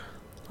either.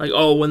 Like,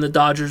 oh, when the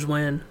Dodgers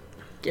win.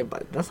 Yeah,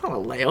 but that's not a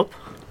layup.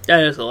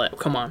 That is a layup.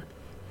 Come on.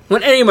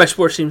 When any of my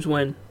sports teams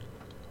win,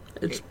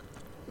 it's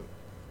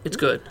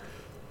good.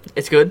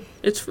 It's good?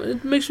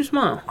 It makes me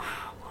smile.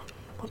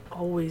 What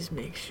always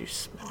makes you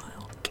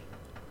smile?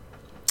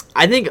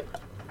 I think,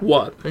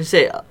 What? let's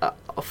say,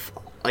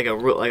 like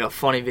a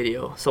funny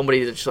video.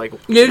 Somebody just like,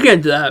 Yeah, you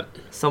can't do that.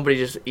 somebody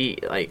just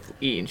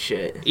eating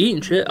shit.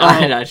 Eating shit.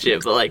 Oh. Not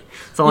shit, but like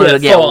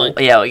someone Yeah, falling.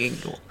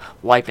 like,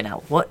 wiping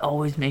out. What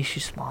always makes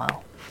you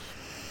smile?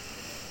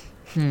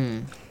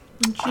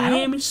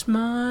 Jamie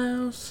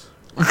smiles.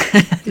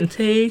 It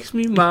takes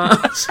me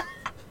miles.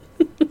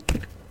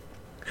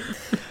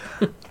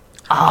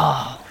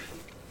 Oh,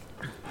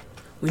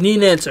 We need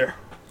an answer.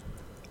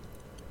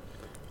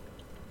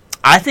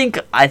 I think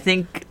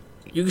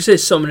You can say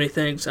so many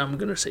things. I'm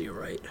gonna say you're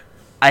right.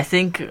 I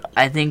think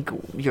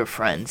your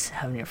friends,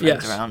 having your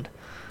friends Yes. around,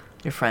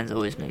 your friends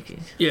always make you.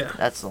 Yeah,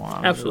 That's the one.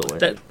 I'm absolutely.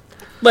 That, That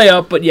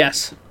layup, but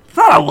yes, it's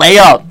not a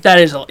layup. that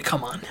is a.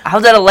 Come on.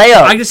 How's that a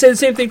layup? I can say the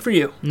same thing for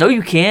you. No,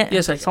 you can't.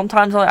 Yes, I can.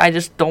 Sometimes I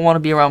just don't want to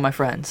be around my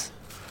friends.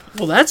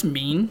 Well, that's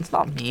mean. It's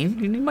not mean.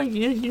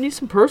 You need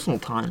some personal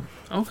time.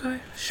 Okay,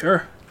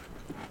 sure.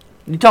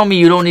 You tell me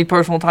you don't need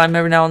personal time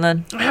every now and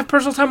then? I have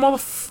personal time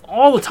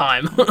all the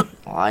time. Well,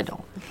 I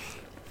don't.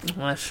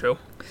 Well, that's true.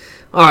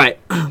 All right.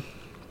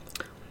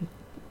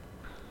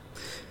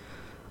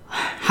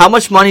 How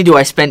much money do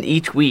I spend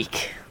each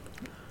week?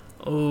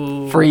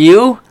 Oh, For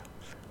you,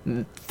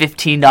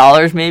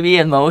 $15 maybe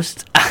at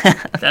most.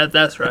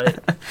 that's right.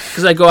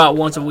 Because I go out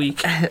once a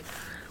week.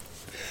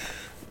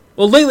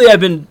 Well, lately I've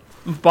been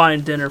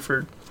buying dinner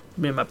for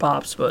me and my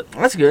pops, but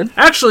That's good.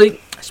 actually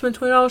I spent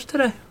 $20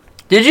 today.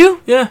 Did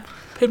you? Yeah,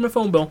 paid my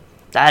phone bill.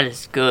 That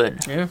is good.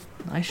 Yeah.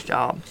 Nice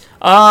job.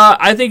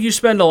 I think you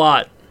spend a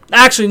lot.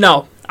 Actually,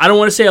 no. I don't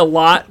want to say a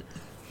lot,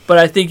 but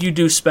I think you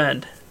do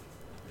spend.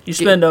 You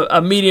spend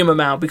a medium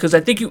amount because I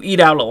think you eat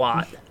out a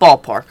lot.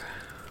 Ballpark.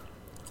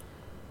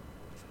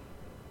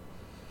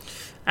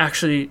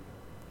 Actually,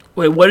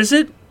 wait, what is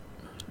it?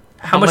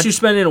 How much you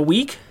spend in a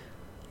week?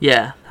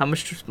 Yeah. How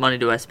much money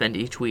do I spend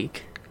each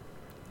week?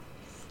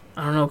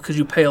 I don't know, because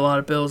you pay a lot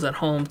of bills at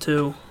home,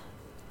 too.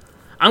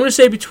 I'm going to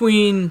say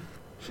between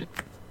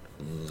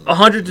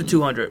 100 to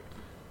 200.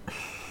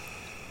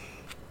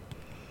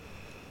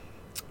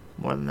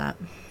 More than that.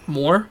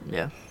 More?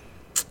 Yeah.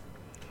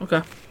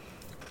 Okay.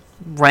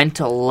 Rent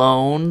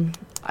alone,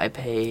 I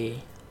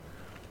pay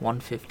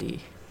 $150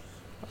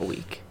 a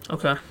week.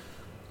 Okay.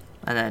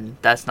 And then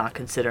that's not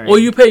considering... Well,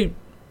 you pay...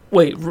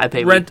 Wait, I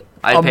pay rent...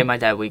 I pay my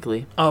dad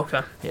weekly. Oh,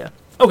 okay. Yeah.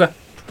 Okay.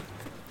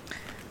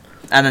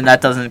 And then that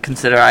doesn't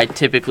consider I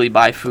typically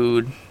buy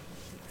food,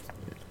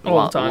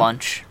 All the time.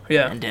 lunch,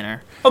 Yeah. and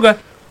dinner. Okay.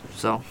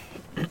 So...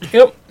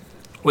 Yep.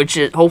 Which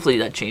hopefully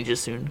that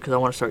changes soon, because I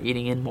want to start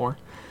eating in more.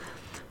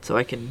 So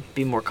I can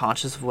be more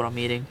conscious of what I'm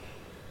eating.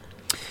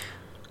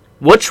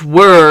 Which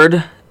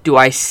word do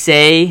I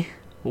say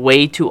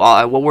way too...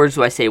 what words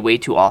do I say way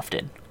too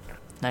often?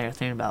 Now you're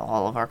thinking about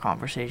all of our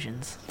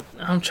conversations.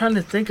 I'm trying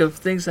to think of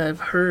things I've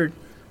heard.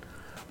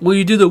 Well,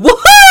 you do the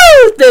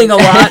woohoo thing a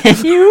lot.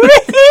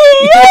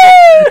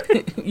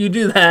 You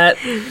do that.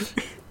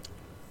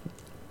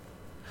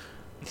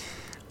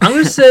 I'm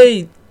going to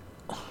say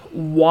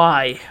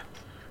why.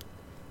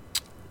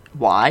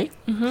 Why?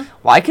 Mm-hmm.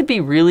 Why could be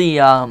really...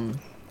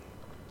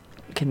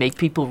 can make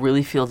people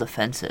really feel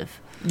defensive.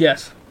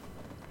 Yes.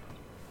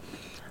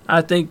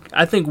 I think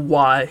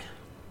why.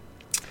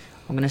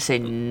 I'm going to say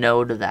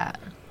no to that.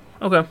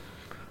 Okay.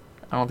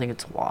 I don't think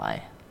it's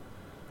why.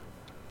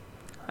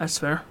 That's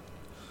fair.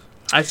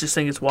 I just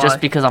think it's why. Just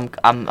because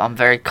I'm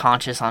very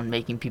conscious on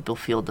making people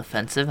feel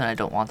defensive, and I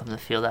don't want them to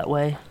feel that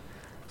way.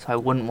 So I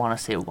wouldn't want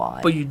to say why.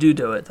 But you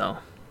do it, though.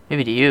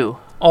 Maybe to you.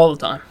 All the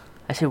time.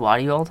 I say why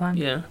to you all the time?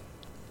 Yeah.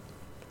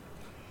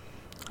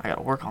 I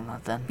gotta work on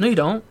that then. No, you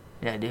don't.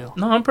 Yeah, I do.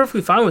 No, I'm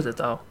perfectly fine with it,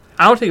 though.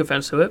 I don't take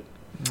offense to it.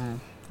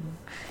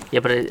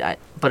 Yeah,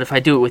 but if I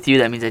do it with you,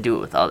 that means I do it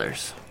with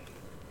others.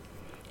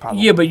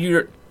 Probably. Yeah, but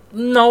you're...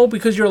 No,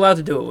 because you're allowed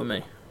to do it with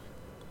me.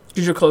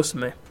 Because you're close to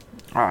me.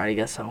 Alright, I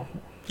guess so.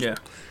 Yeah.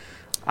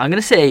 I'm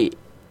gonna say...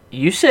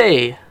 You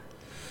say...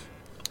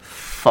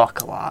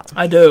 Fuck a lot.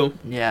 I do.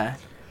 Yeah.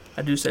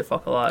 I do say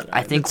fuck a lot.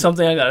 I think... It's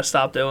something I gotta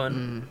stop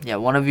doing. Yeah,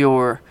 one of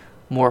your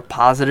more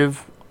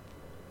positive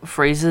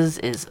phrases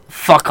is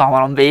fuck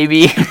on them,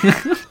 baby.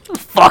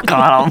 Fuck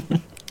on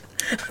them.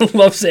 I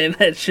love saying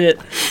that shit.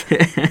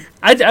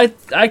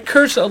 I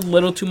curse a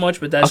little too much,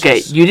 but that's okay.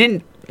 just... You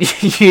didn't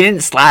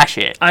slash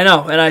it. I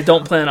know, and I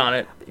don't plan on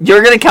it.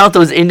 You're gonna count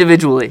those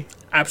individually.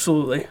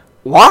 Absolutely.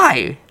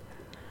 Why?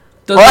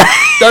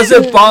 Does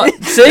it bother?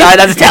 See? No,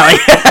 that's a tally.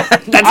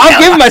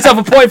 I'll give myself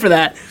a point for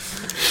that.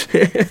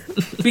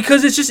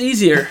 Because it's just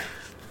easier.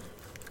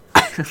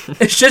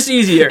 It's just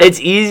easier. It's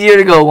easier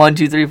to go 1,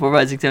 2, 3, 4,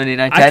 5, 6, 7, 8,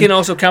 9, 10. I can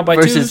also count by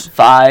versus twos.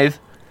 5,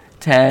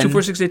 10, 2,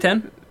 4, 6, 8,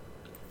 10.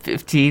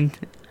 15.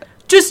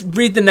 Just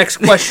read the next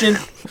question.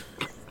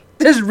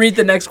 Just read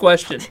the next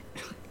question.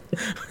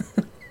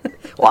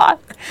 Why?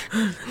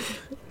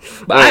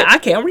 But I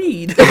can't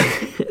read.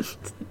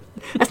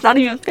 That's not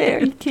even fair.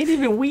 He can't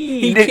even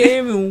weed. He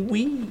can't even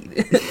weed.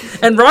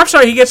 And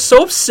Rockstar, he gets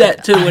so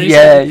upset too when he's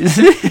yes.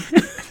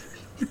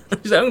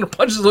 He's like, I'm gonna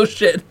punch this little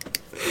shit.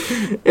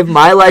 If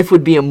my life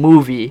would be a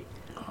movie,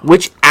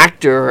 which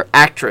actor or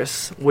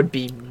actress would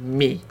be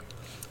me?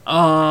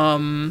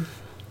 Well,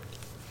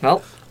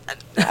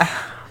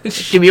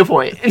 give me a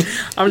point.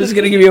 I'm just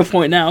gonna give you a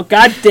point now.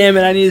 God damn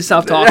it, I need to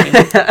stop talking.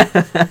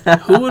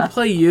 Who would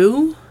play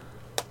you?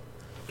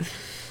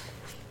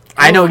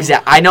 I know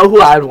who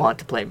I would want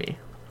to play me.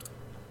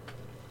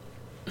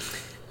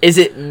 Is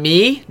it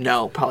me?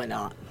 No, probably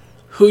not.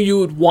 Who you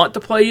would want to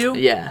play you?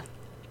 Yeah.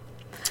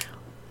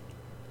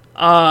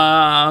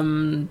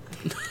 I'm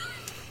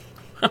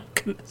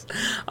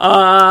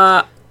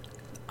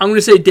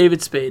gonna say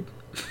David Spade.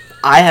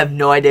 I have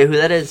no idea who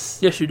that is.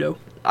 Yes, you do.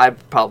 I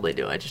probably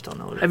do. I just don't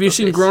know who. Have you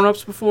seen Grown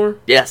Ups before?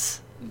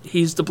 Yes.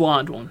 He's the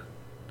blonde one.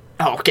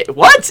 Oh, okay.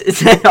 What?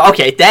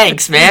 Okay.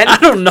 Thanks, man. I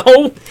don't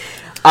know.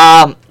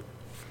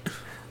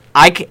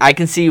 I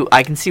can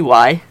see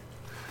why,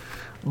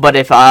 but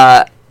if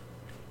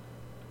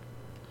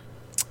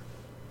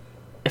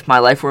my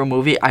life were a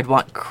movie, I'd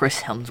want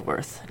Chris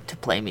Hemsworth to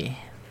play me.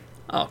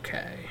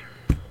 Okay.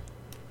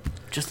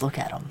 Just look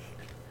at him.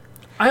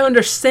 I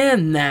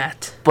understand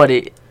that. But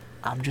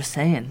I'm just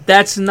saying.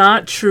 That's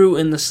not true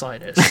in the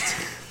slightest.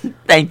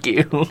 Thank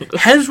you.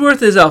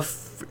 Hemsworth is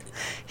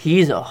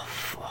He's a...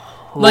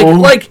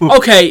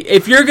 okay,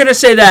 if you're going to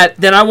say that,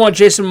 then I want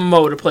Jason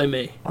Momoa to play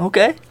me.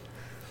 Okay.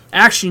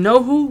 Actually,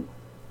 know who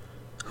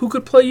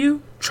could play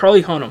you?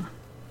 Charlie Hunnam.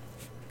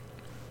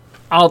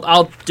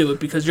 I'll do it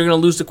because you're gonna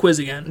lose the quiz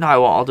again. No, I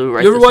won't. I'll do it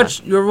right. You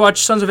ever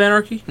watch Sons of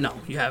Anarchy? No,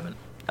 you haven't.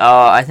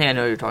 I think I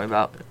know what you're talking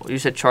about. You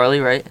said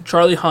Charlie, right?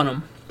 Charlie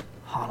Hunnam.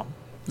 Hunnam.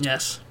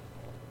 Yes.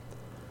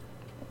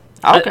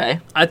 Okay.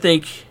 I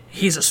think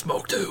he's a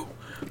smoke too.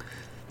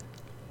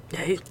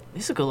 Yeah,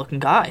 he's a good-looking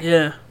guy.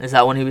 Yeah. Is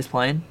that when he was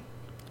playing?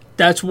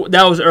 That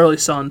was early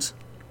Sons.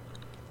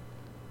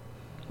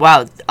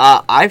 Wow,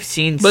 I've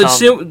seen some...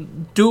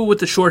 But do it with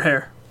the short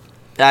hair.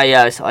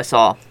 Yeah, I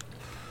saw.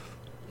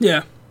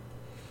 Yeah.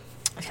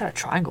 He's got a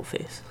triangle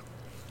face.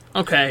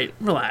 Okay,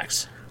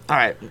 relax. All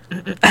right.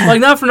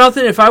 Like, not for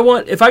nothing. If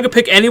I could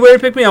pick anybody to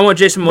pick me, I want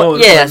Jason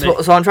Momoa. Yeah.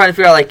 So I'm trying to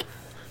figure out, like,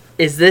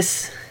 is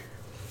this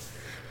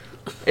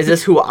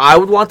who I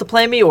would want to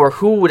play me, or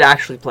who would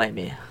actually play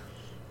me?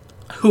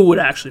 Who would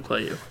actually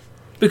play you?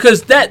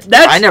 Because that's...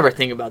 I never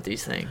think about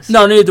these things.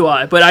 No, neither do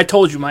I. But I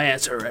told you my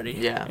answer already.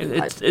 Yeah.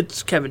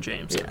 It's Kevin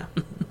James. Yeah.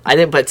 I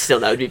think, but still,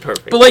 that would be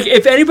perfect. But, like,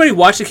 if anybody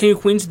watched The King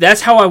of Queens,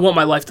 that's how I want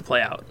my life to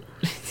play out.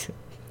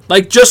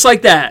 Like, just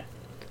like that.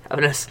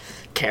 Having a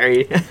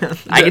Carrie.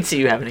 I can see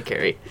you having a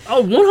Carrie.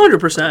 Oh,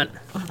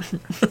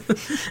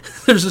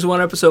 100%. There's this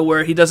one episode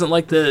where he doesn't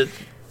like the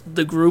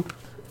group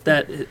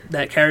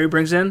that Carrie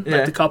brings in,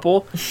 like the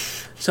couple.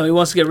 So he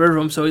wants to get rid of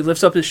him, so he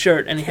lifts up his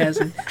shirt, and he has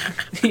him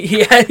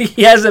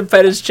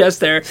pet his chest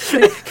there.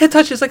 Can't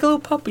touch it, it's like a little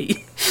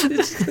puppy.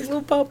 It's like a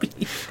little puppy.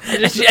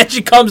 And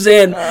she comes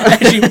in,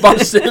 and she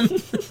busts him.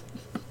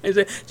 He's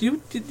like, do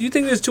you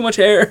think there's too much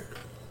hair?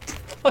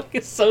 Fuck,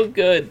 it's so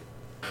good.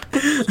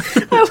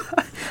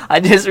 I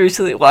just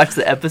recently watched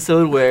the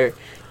episode where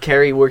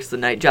Carrie works the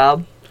night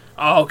job.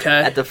 Oh,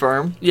 okay. At the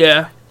firm.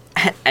 Yeah.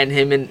 And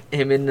him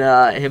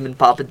and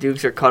Papa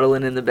Dukes are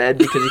cuddling in the bed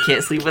because he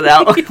can't sleep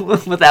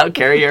without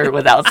Carrie or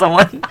without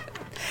someone.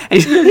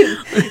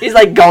 He's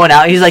like going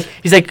out. He's like,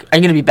 are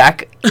you gonna be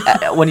back?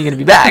 When are you gonna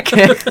be back?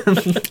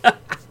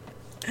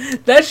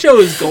 That show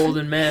is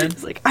golden, man.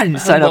 It's like, I didn't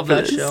sign up for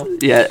that this. show.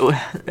 Yeah,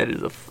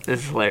 it's a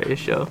hilarious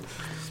show.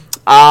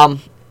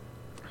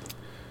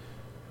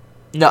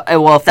 No,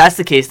 well, if that's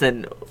the case,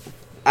 then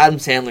Adam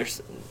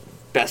Sandler's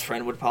best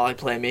friend would probably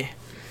play me.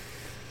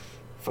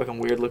 Fucking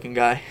weird looking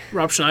guy.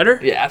 Rob Schneider?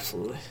 Yeah,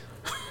 absolutely.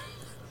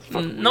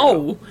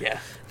 No. Yeah.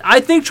 I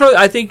think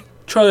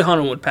Charlie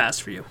Hunnam would pass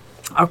for you.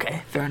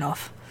 Okay, fair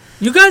enough.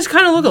 You guys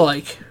kind of look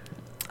alike.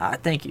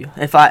 Thank you.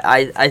 If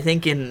I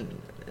think in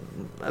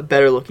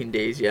better looking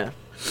days, yeah.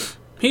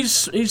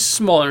 He's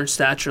smaller in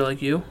stature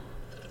like you.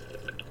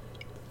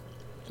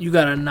 You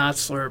got a not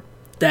slurp.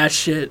 That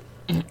shit.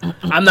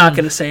 I'm not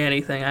going to say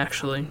anything,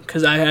 actually,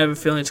 because I have a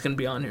feeling it's going to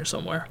be on here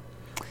somewhere.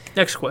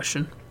 Next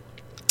question.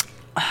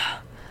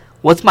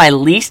 What's my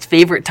least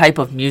favorite type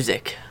of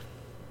music?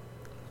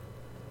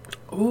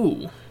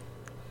 Ooh.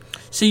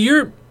 See,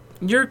 you're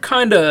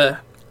kind of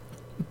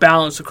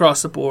balanced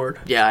across the board.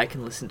 Yeah, I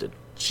can listen to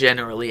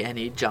generally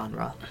any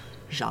genre.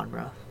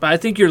 But I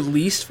think your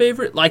least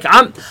favorite, like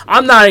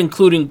I'm not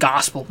including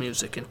gospel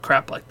music and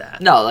crap like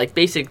that. No, like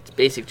basic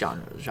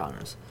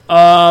genres.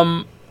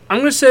 I'm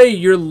gonna say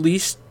your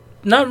least,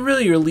 not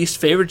really your least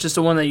favorite, just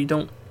the one that you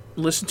don't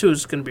listen to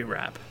is gonna be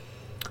rap.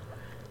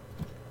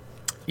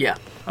 Yeah.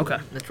 Okay.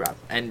 That's rap,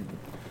 and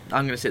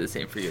I'm gonna say the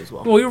same for you as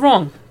well. Well, you're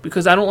wrong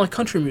because I don't like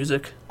country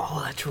music.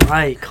 Oh, that's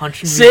right,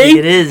 country music. See?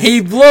 It is.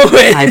 He blew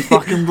it. I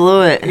fucking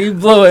blew it. He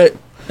blew it.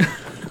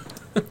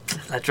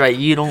 That's right.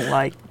 You don't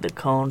like the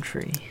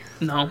country.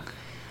 No.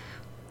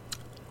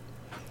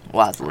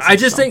 We'll have to listen I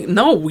to just some. think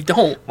no, we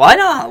don't. Why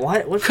not?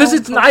 Why?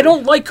 Because I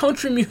don't like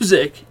country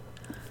music.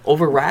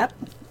 Over rap?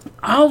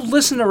 I'll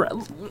listen to rap.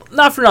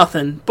 Not for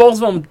nothing. Both of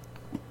them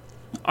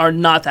are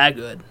not that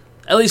good.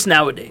 At least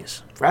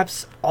nowadays.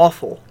 Rap's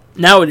awful.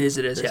 Nowadays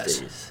it is. These Yes.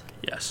 days.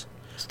 Yes.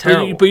 It's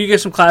terrible. But you get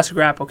some classic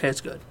rap. Okay,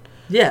 it's good.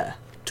 Yeah.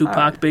 Tupac,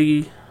 Right.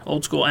 Biggie,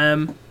 old school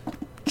M,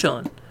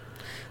 chilling.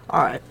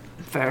 All right.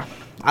 Fair.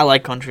 I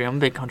like country. I'm a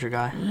big country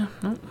guy. Yeah.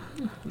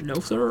 No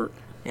sir.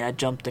 Yeah, I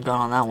jumped the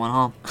gun on that one,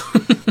 huh?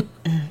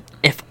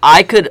 If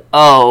I can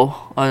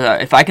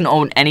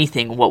own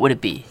anything, what would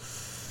it be?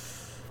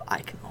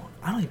 I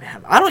don't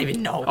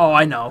even know. Oh,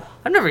 I know.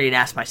 I've never even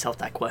asked myself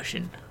that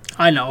question.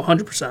 I know,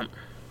 100%.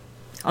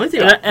 I don't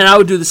think And I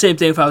would do the same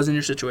thing if I was in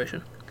your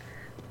situation.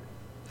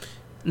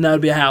 And that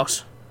would be a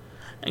house.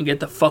 And get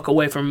the fuck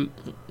away from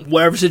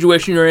whatever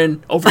situation you're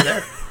in over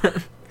there.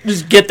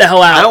 Just get the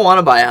hell out. I don't want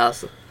to buy a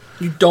house.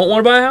 You don't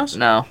want to buy a house?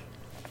 No.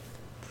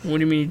 What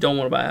do you mean you don't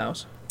want to buy a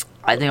house?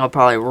 I think I'll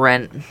probably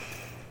rent.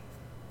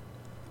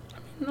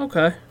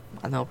 Okay.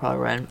 I think I'll probably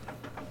rent.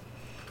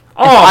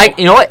 Oh!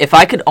 You know what? If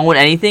I could own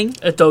anything...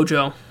 A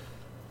dojo.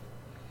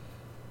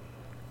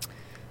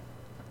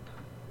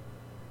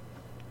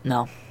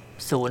 No.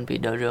 Still wouldn't be a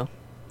dojo.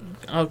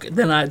 Okay,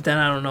 then I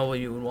don't know what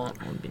you would want.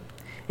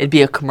 It'd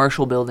be a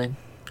commercial building.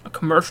 A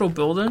commercial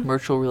building?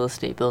 Commercial real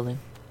estate building.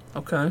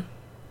 Okay.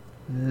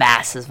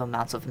 Massive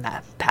amounts of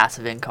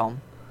passive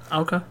income.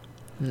 Okay.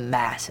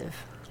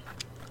 Massive.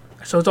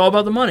 So it's all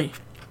about the money.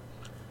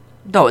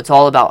 No, it's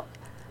all about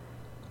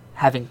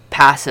having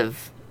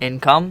passive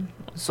income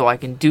so I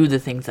can do the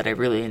things that I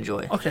really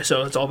enjoy. Okay,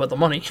 so it's all about the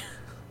money.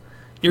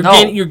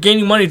 You're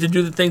gaining money to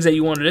do the things that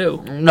you want to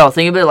do. No,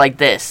 think of it like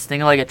this.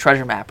 Think of it like a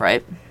treasure map,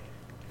 right?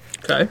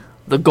 Okay.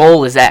 The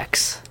goal is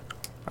X,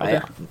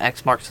 right? Okay.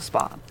 X marks the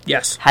spot.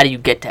 Yes. How do you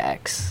get to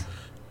X?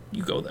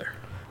 You go there.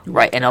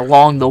 Right, and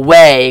along the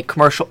way,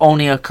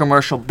 owning a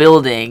commercial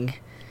building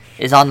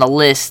is on the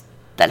list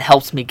that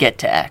helps me get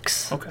to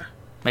X. Okay.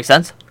 Make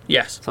sense?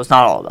 Yes. So it's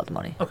not all about the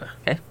money. Okay.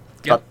 Okay?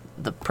 It's Yep. about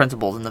the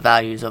principles and the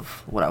values of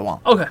what I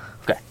want. Okay.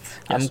 Okay.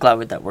 Yes. I'm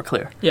glad that we're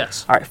clear.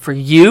 Yes. All right, for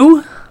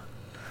you,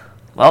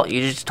 Well,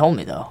 you just told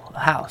me though, a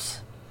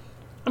house.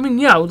 I mean,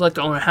 yeah, I would like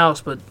to own a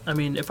house, but I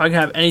mean, if I could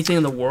have anything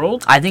in the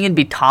world, I think it'd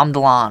be Tom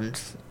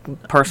DeLonge's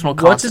personal.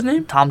 What's his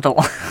name? Tom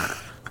DeLonge.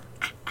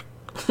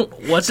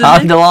 What's his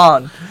Tom name?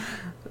 DeLonge.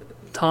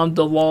 Tom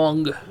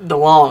DeLonge.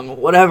 DeLonge,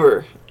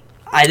 whatever.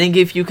 I think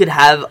if you could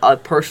have a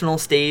personal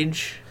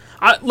stage.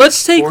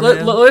 Let's take For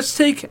him? let's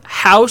take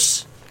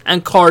house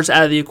and cars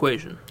out of the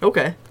equation.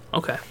 Okay.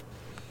 Okay.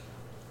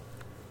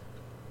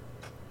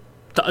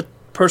 A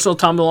personal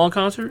Tom DeLonge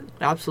concert?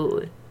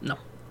 Absolutely. No.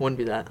 Wouldn't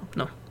be that.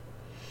 No.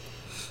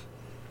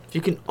 If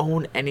you can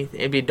own anything,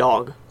 it'd be a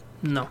dog.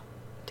 No.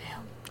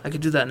 Damn. I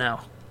could do that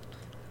now.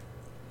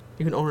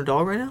 You can own a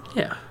dog right now?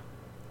 Yeah.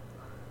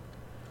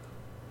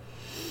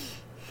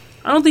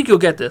 I don't think you'll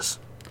get this.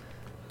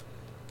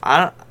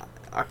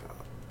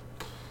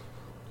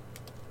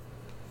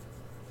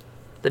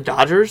 The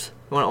Dodgers?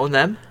 You want to own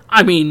them?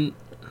 I mean,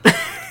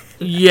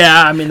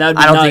 yeah, I mean, that'd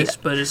be I don't nice,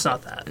 think- but it's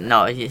not that.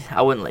 No,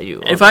 I wouldn't let you.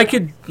 own If I them.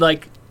 could,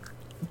 like,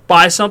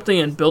 buy something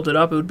and build it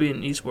up, it would be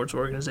an esports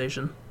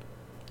organization.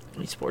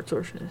 Esports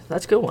or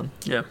that's a good one.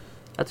 Yeah.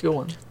 That's a good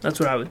one. That's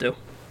what I would do.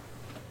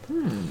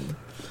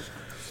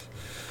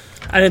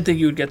 I didn't think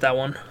you would get that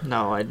one.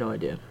 No, I had no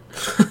idea.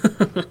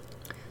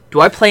 Do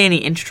I play any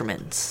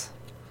instruments?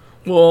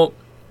 Well,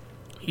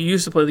 you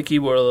used to play the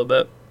keyboard a little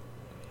bit,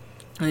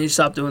 and you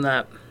stopped doing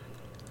that.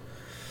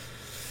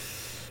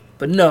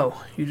 But no,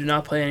 you do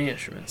not play any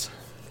instruments.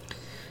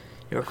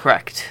 You're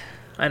correct.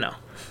 I know.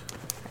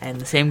 And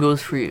the same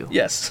goes for you.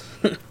 Yes.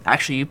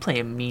 Actually, you play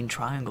a mean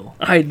triangle.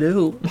 I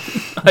do.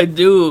 I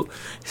do.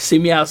 See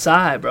me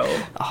outside, bro.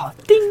 Oh,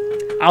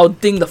 ding! I'll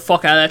ding the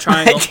fuck out of that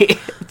triangle.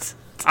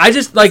 I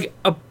just, like,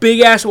 a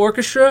big-ass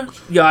orchestra,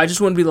 yeah, I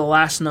just want to be the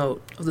last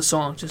note of the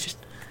song. Just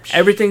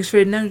everything's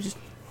fading out, just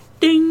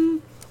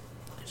ding.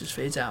 It just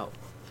fades out.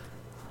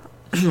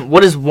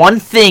 What is one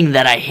thing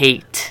that I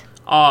hate?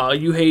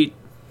 You hate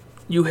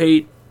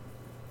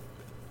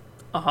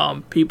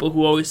people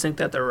who always think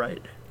that they're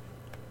right.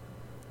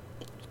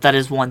 That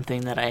is one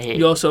thing that I hate.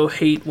 You also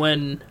hate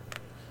when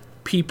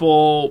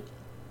people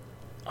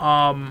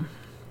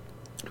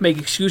make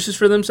excuses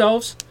for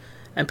themselves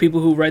and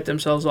people who write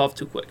themselves off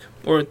too quick.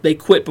 Or they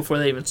quit before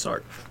they even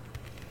start.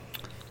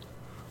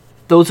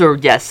 Those are,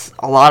 yes,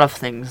 a lot of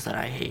things that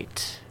I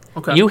hate.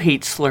 Okay. You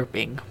hate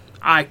slurping.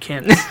 I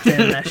can't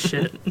stand that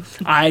shit.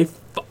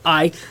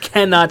 I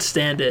cannot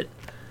stand it.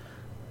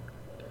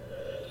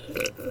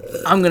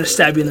 I'm going to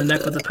stab you in the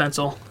neck with a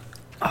pencil.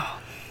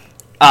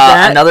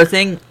 Another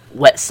thing,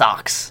 wet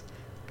socks.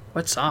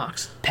 Wet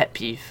socks? Pet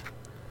peeve.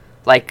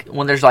 Like,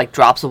 when there's, like,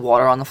 drops of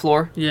water on the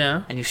floor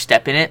Yeah. and you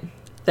step in it.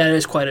 That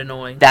is quite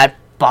annoying. That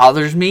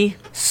bothers me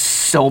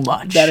so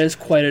much. That is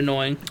quite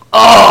annoying.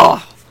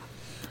 Oh!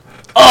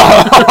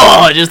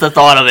 Oh! Just the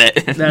thought of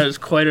it. That is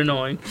quite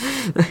annoying.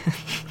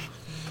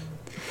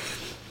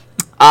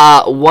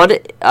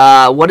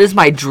 What is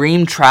my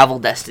dream travel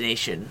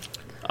destination?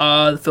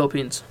 The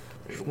Philippines.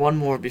 There's one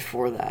more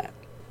before that.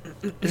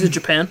 Is it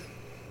Japan?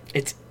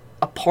 It's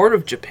a part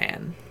of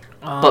Japan.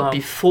 But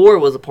before it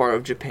was a part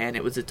of Japan,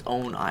 it was its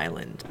own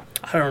island.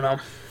 I don't know.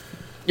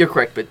 You're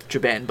correct, but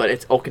Japan, but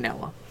it's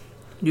Okinawa.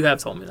 You have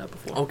told me that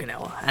before.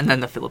 Okinawa. And then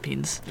the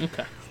Philippines.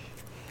 Okay.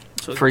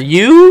 So For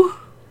you,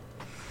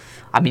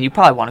 I mean, you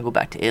probably want to go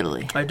back to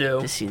Italy. I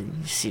do. To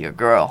see your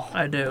girl.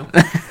 I do.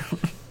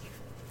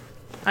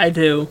 I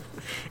do.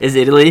 Is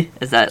Italy?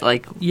 Is that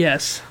like...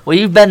 Yes. Well,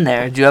 you've been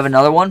there. Do you have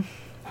another one?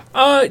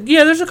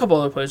 Yeah, there's a couple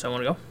other places I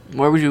want to go.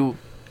 Where would you...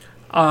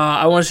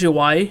 I want to see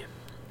Hawaii.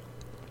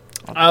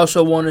 I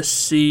also want to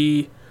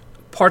see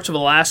parts of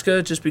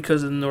Alaska just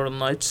because of the Northern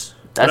Lights.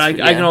 But I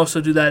can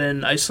also do that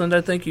in Iceland,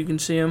 I think. You can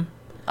see them.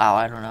 Oh,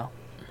 I don't know.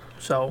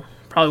 So,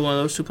 probably one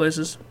of those two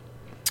places.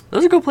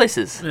 Those are good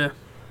places. Yeah.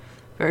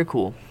 Very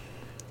cool.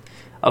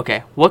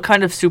 Okay, what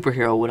kind of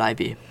superhero would I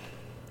be?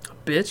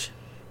 Bitch?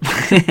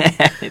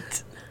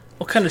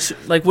 What kind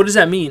of... Like, what does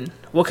that mean?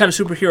 What kind of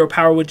superhero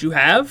power would you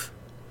have?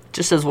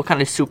 Just says, what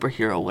kind of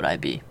superhero would I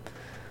be?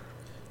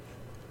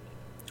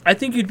 I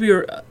think you'd be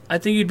a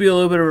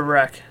little bit of a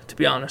wreck, to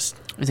be honest.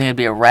 You think it'd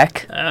be a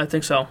wreck? I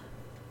think so.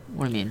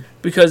 What do you mean?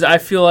 Because I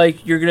feel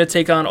like you're going to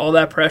take on all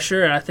that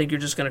pressure, and I think you're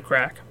just going to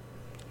crack.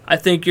 I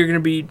think you're going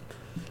to be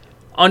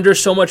under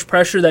so much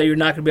pressure that you're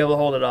not going to be able to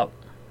hold it up.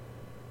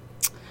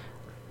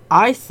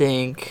 I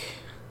think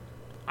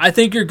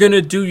you're going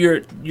to do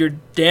your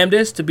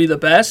damnedest to be the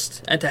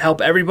best and to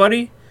help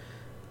everybody,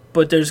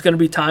 but there's going to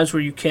be times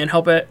where you can't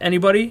help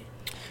anybody,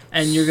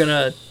 and you're going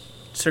to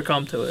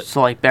succumb to it.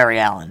 so. Like Barry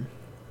Allen.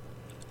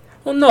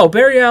 Well, no,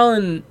 Barry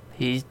Allen...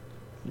 He's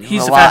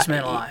the fastest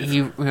man alive.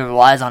 He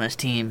relies on his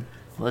team.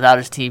 Without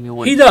his team, he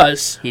wouldn't. He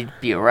does. He'd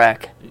be a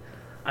wreck.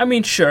 I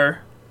mean,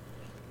 sure.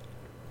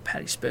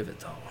 Patty Spivot,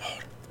 though.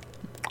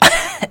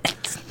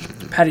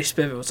 Patty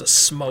Spivot was a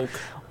smoke.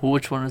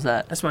 Which one was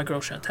that? That's my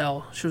girl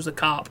Chantel. She was a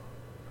cop.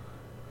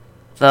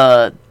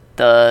 The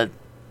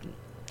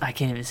I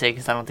can't even say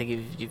because I don't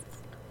think you've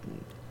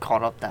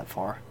caught up that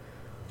far.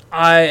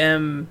 I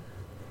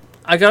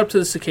got up to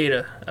the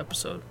cicada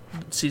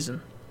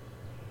season.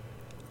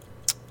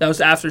 That was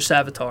after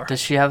Savitar. Does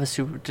she have her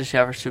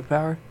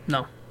superpower?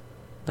 No.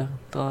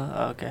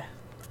 Okay.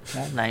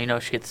 Well, now you know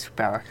she gets a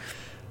superpower.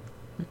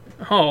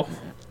 Oh.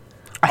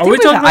 Are we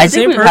talking about the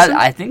same person?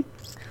 I think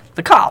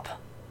the cop.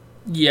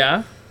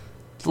 Yeah.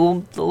 The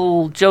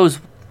little Joe's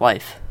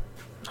wife.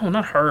 Oh,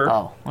 not her.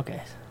 Oh,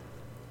 okay.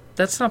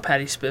 That's not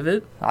Patty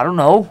Spivot. I don't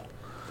know.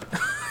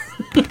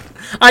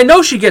 I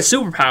know she gets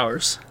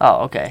superpowers.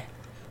 Oh, okay.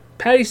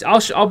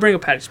 I'll bring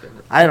up Patty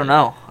Spivot. I don't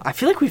know. I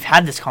feel like we've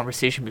had this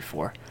conversation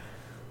before.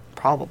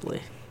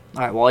 Probably.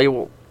 All right.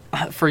 Well,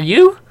 for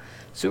you,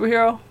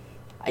 superhero.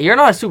 You're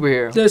not a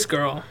superhero. This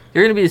girl.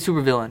 You're gonna be the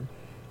supervillain.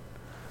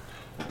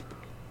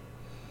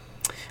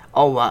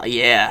 Oh wow,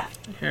 yeah.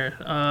 Here.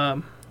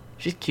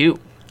 She's cute.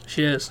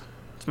 She is.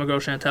 It's my girl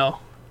Chantel.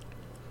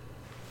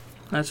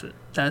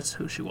 That's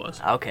who she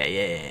was. Okay,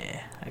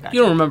 yeah. I got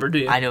you don't remember, do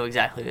you? I know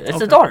exactly. It's Okay.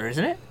 the daughter,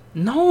 isn't it?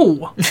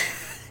 No.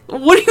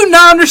 What are you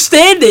not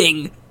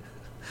understanding?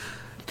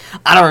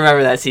 I don't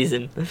remember that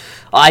season.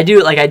 Oh, I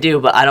do,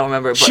 but I don't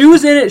remember. But She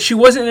was in it. She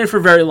wasn't in it for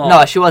very long.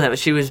 no, she wasn't.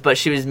 But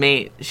she was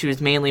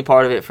mainly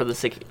part of it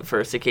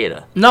for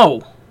Cicada.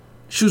 No.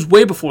 She was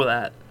way before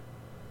that.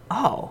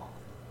 Oh,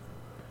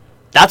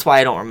 that's why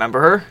I don't remember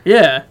her.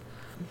 Yeah.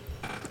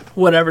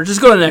 Whatever.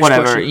 Just go to the next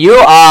Whatever. question.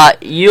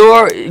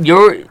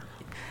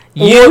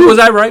 You. Was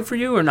I right for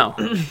you or no?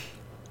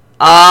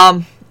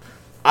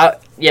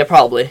 Yeah,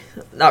 probably.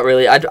 Not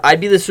really. I'd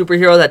be the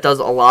superhero that does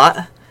a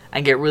lot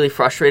and get really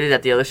frustrated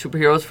at the other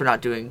superheroes for not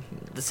doing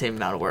the same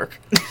amount of work.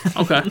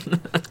 Okay.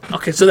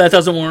 Okay, so that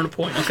doesn't warrant a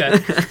point. Okay.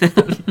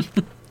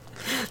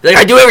 Like,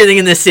 I do everything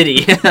in this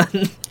city.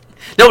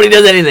 Nobody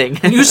does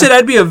anything. You said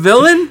I'd be a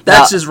villain?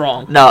 That's just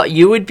wrong. No,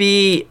 you would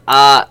be...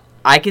 I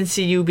can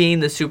see you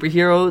being the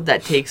superhero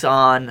that takes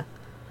on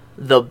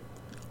the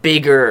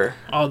bigger...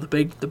 Oh, the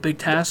big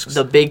tasks?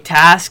 The big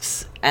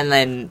tasks, and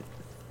then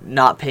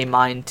not pay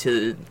mind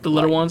to... The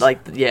little ones?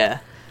 Yeah.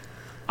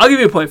 I'll give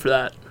you a point for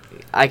that.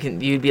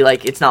 You'd be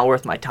like, it's not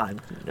worth my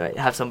time. Right?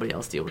 Have somebody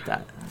else deal with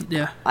that.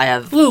 Yeah. I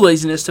have a little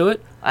laziness to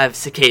it. I have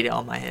Cicada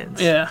on my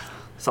hands. Yeah.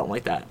 Something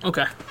like that.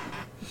 Okay.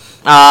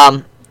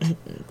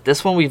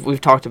 This one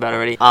we've talked about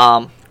already.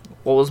 What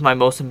was my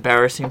most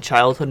embarrassing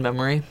childhood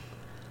memory?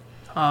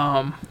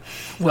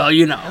 Well,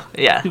 you know.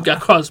 Yeah. You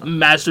got caused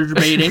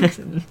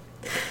masturbating.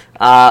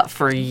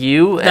 For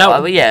you,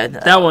 yeah.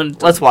 That one.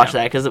 Let's watch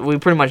that because we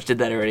pretty much did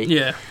that already.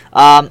 Yeah.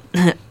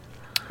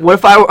 What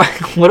if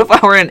I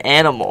were an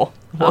animal?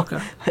 Okay.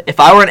 If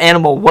I were an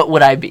animal, what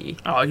would I be?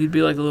 Oh, you'd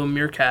be like a little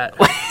meerkat.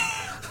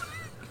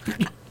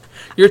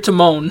 You're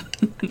Timon.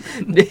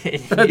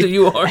 That's what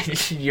you are.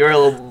 You're a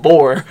little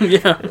boar.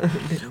 Yeah.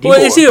 Well,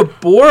 is he a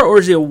boar or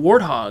is he a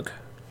warthog?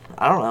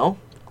 I don't know.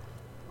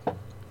 I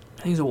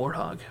think he's a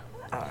warthog.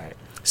 Alright.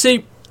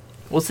 See.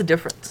 What's the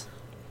difference?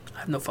 I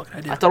have no fucking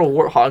idea. I thought a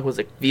warthog was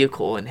a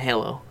vehicle in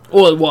Halo.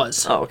 Well, it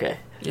was. Oh, okay.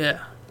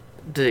 Yeah.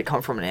 Did it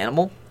come from an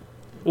animal?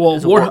 Well,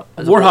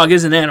 warthog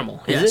is an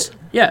animal. Is yes. it?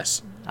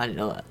 Yes. I didn't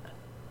know that.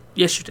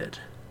 Yes, you did.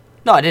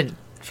 No, I didn't.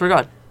 Swear to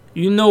God.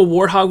 You know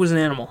warthog was an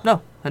animal. No,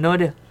 I had no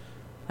idea.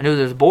 I knew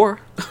there was a boar.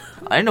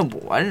 I didn't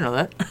know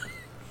that.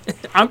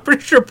 I'm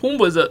pretty sure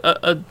Pumbaa's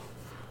a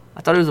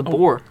I thought it was a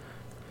boar.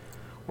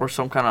 Or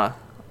some kind of...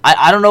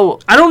 I don't know.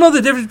 I don't know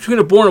the difference between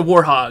a boar and a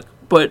warthog,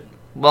 but...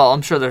 Well,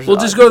 I'm sure there's... We'll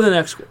just go to the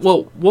next...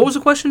 Well, what was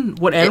the question?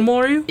 What animal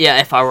are you? Yeah,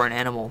 if I were an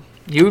animal.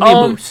 You would be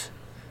a moose.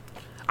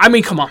 I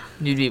mean, come on.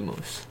 You'd be a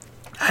moose.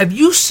 Have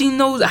you seen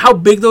those? How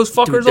big those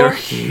fuckers Dude, they're are?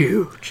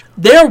 huge.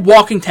 They're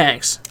walking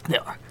tanks. They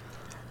are.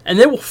 And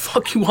they will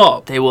fuck you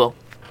up. They will.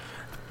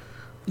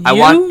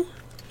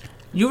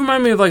 You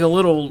remind me of like a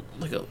little...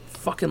 Like a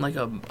fucking... Like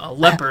a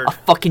leopard. A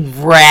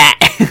fucking rat.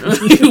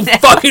 You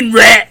fucking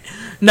rat.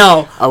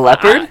 No. A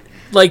leopard?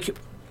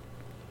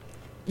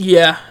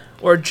 Yeah.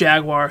 Or a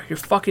jaguar. You're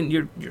fucking...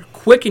 You're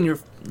quick and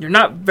you're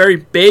not very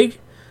big.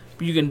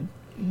 But you can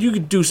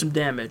do some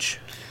damage.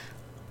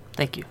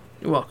 Thank you.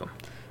 You're welcome.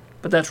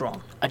 But that's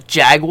wrong. A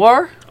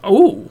jaguar?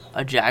 Oh.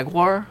 A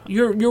jaguar?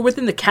 You're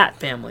within the cat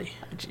family.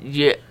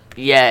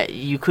 Yeah,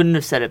 you couldn't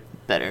have said it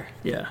better.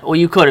 Yeah. Well,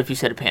 you could if you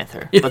said a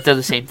panther, but they're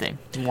the same thing.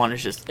 One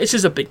is just... It's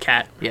just a big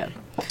cat. Yeah.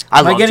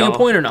 Am I getting a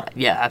point or no?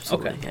 Yeah,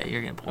 absolutely. Okay. Yeah,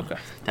 you're getting a point.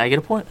 Okay. Did I get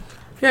a point?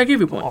 Yeah, I give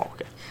you a point. Oh,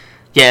 okay.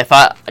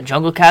 Yeah,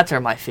 jungle cats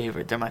are my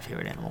favorite. They're my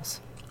favorite animals.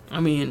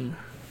 I mean,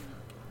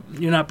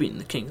 you're not beating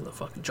the king of the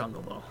fucking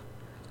jungle, though.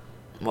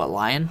 What,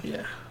 lion?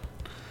 Yeah.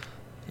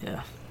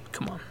 Yeah.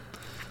 Come on.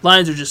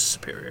 Lions are just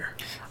superior.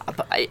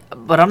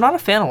 But I'm not a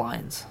fan of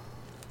lions.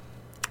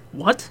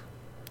 What?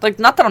 Like,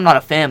 not that I'm not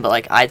a fan, but,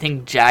 like, I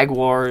think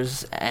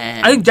jaguars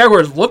and... I think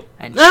jaguars look...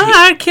 I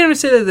can't even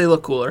say that they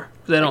look cooler.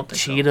 Because I don't think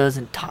cheetahs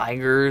and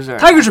tigers are...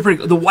 Tigers are pretty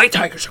cool. The white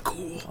tigers are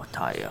cool.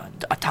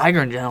 A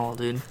tiger in general,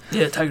 dude.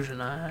 Yeah, tigers are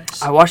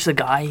nice. I watched the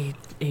guy,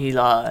 he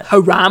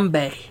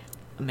Harambe.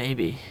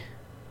 Maybe.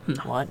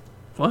 No. What?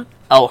 What?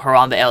 Oh,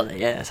 Harambe.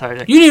 Yeah, sorry.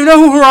 You didn't even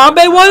know who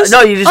Harambe was?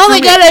 No, you just... Oh my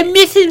god, I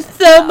miss him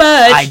so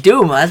much. I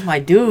do, man. That's my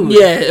dude.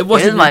 Yeah, it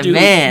wasn't my dude.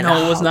 man.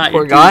 No, it was not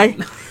poor your guy.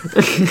 dude.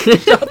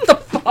 Shut the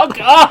fuck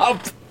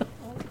up.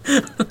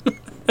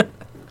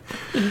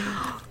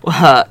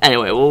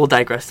 Anyway, we'll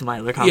digress to my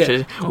other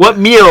conversation. Yeah, okay. What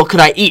meal could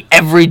I eat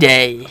every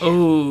day?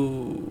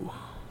 Oh,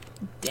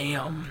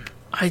 damn.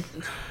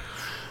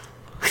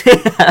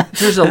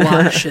 There's a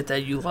lot of shit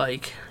that you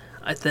like,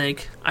 I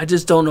think. I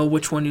just don't know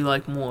which one you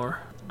like more.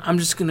 I'm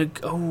just gonna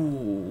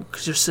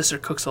because your sister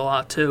cooks a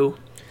lot too.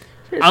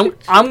 I'm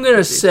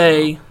gonna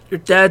say your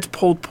dad's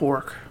pulled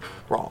pork.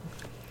 Wrong.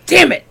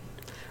 Damn it!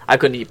 I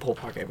couldn't eat pulled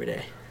pork every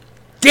day.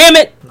 Damn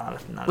it!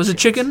 Not Was it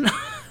chicken?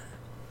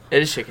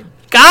 It is chicken.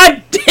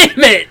 God damn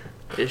it!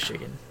 It is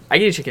chicken. I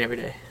can eat chicken every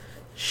day.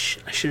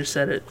 I should have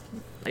said it.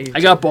 I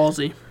got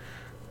ballsy.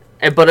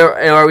 But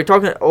are we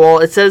talking? Well,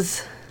 it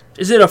says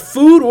Is it a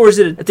food or is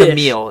it a it's dish? a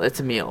meal. It's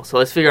a meal. So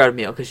let's figure out a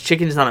meal because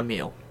chicken is not a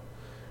meal.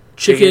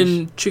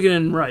 Chicken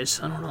and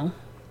rice. I don't know.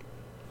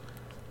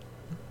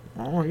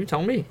 Oh, you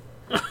tell me.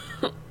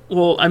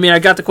 Well, I mean, I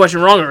got the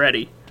question wrong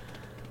already.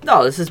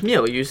 No, this is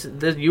meal.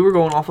 You were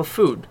going off of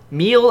food.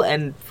 Meal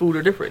and food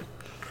are different.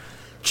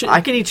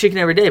 I can eat chicken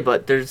every day,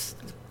 but there's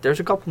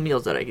a couple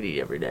meals that I could eat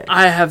every day.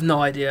 I have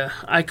no idea.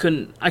 I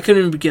couldn't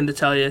even begin to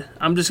tell you.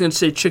 I'm just gonna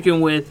say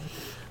chicken with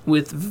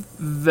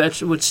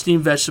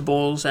steamed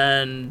vegetables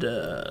and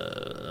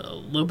a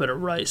little bit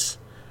of rice.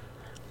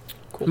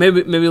 Cool.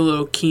 Maybe a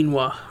little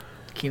quinoa.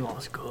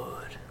 Quinoa's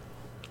good.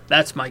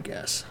 That's my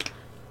guess.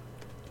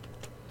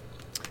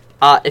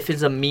 If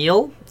it's a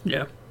meal,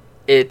 Yeah.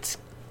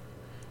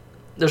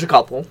 There's a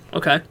couple.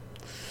 Okay.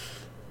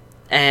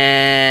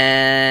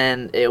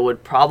 And it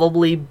would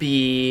probably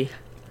be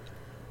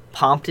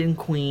Pompton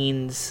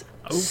Queen's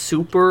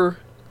Super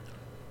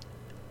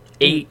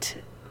 8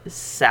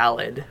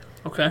 salad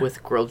Okay.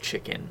 with grilled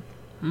chicken.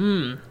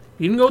 You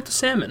can go with the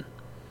salmon.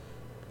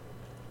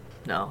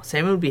 No,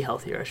 salmon would be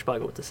healthier. I should probably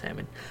go with the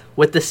salmon.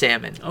 With the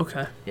salmon.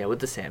 Okay. Yeah, with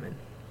the salmon.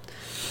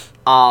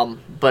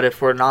 But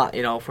if we're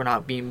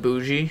not being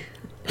bougie,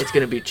 it's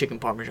gonna be chicken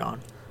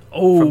parmesan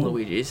from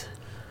Luigi's.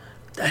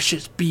 That's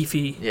just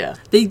beefy. Yeah.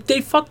 They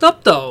fucked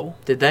up though.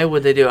 Did they?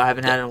 What'd they do? I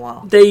haven't had it in a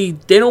while. They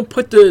don't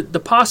put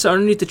the pasta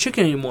underneath the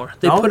chicken anymore.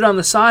 They No? put it on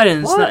the side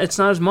and What? it's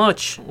not as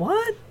much.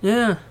 What?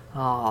 Yeah.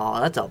 Oh,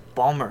 that's a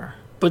bummer.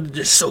 But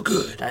it's so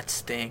good. That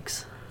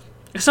stinks.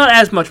 It's not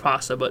as much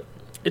pasta, but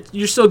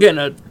you're still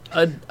getting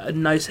a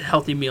nice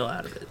healthy meal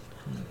out of it.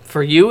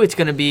 For you, it's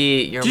gonna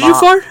be your Did mom. you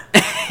fart?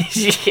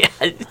 Yeah.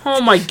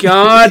 Oh my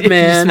god,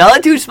 man. You smell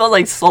it, dude? It smells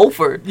like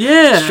sulfur.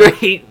 Yeah.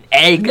 Straight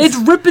eggs. It's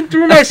ripping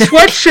through my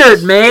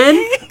sweatshirt, man.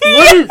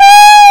 What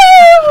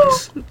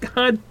is...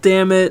 God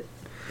damn it.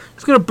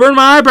 It's gonna burn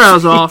my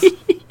eyebrows off.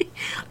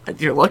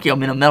 You're lucky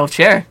I'm in a metal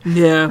chair.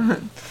 Yeah.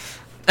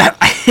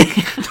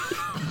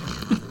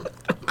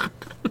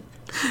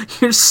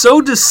 You're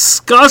so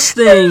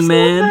disgusting,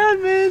 man. So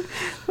bad, man.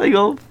 Like,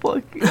 oh,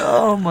 fuck.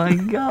 Oh, my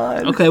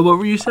God. Okay, what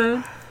were you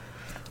saying?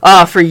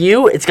 For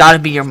you, it's gotta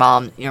be your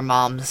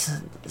mom's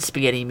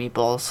spaghetti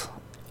meatballs.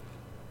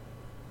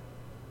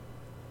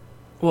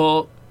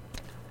 Well,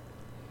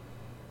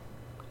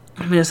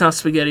 I mean, it's not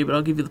spaghetti, but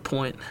I'll give you the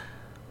point.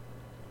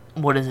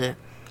 What is it?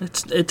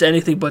 It's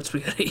anything but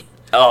spaghetti.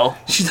 Oh.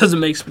 She doesn't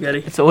make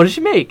spaghetti. So what does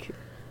she make?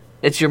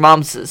 It's your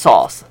mom's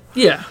sauce.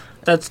 Yeah,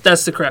 that's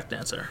the correct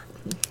answer.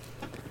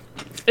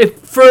 If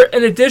for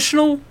an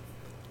additional,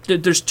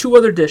 there's two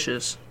other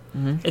dishes.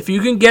 Mm-hmm. If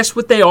you can guess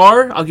what they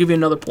are, I'll give you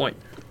another point.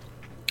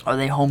 Are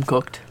they home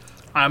cooked?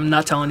 I'm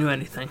not telling you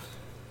anything.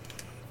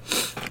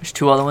 There's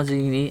two other ones that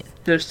you can eat.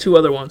 There's two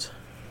other ones.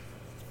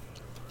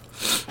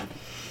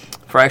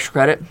 For extra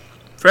credit?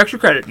 For extra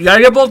credit. You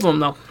gotta get both of them,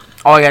 though.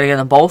 Oh, I gotta get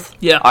them both?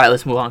 Yeah. Alright,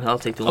 let's move on, 'cause that'll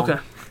take too long. Okay.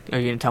 Are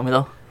you gonna tell me,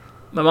 though?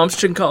 My mom's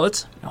chicken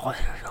cutlets. Oh,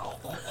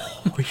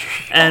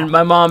 And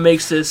my mom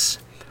makes this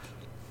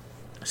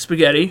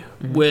spaghetti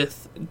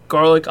with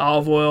garlic,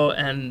 olive oil,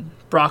 and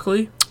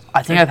broccoli.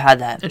 I think I've had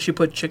that. And she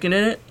put chicken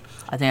in it.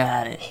 I think I've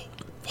had it.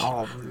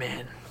 Oh,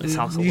 man. It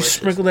sounds You delicious.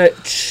 sprinkle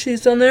that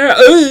cheese on there.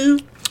 Ooh.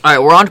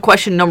 Alright, we're on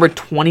question number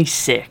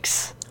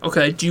 26.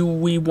 Okay, do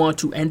we want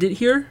to end it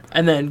here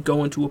and then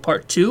go into a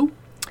part 2?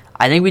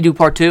 I think we do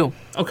part 2.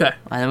 Okay.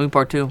 I think we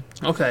part 2.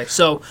 Okay,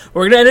 so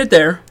we're going to end it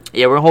there.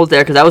 Yeah, we're gonna hold it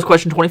there, because that was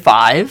question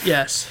 25.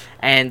 Yes.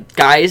 And,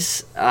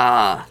 guys,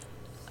 I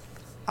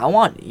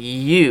want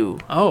you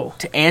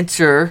to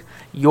answer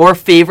your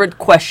favorite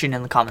question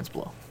in the comments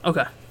below.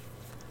 Okay.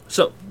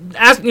 So,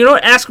 ask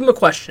them a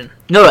question.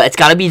 No, it's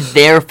got to be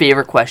their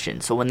favorite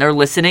question. So when they're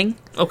listening,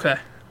 Okay.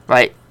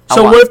 right?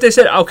 So what if they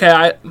said,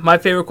 okay, my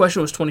favorite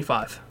question was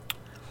 25?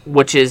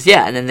 Which is,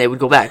 yeah, and then they would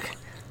go back.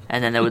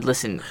 And then they would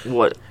listen.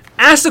 What?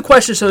 Ask the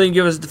question so they can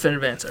give us a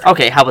definitive answer.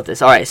 Okay, how about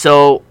this? All right,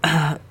 so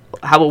how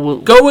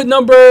about Go with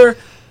number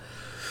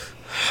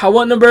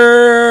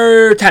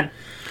 10.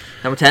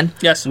 number 10?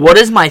 Yes. What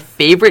is my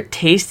favorite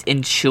taste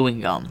in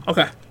chewing gum?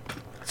 Okay.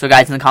 So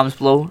guys, in the comments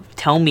below,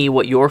 tell me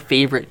what your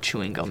favorite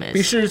chewing gum is.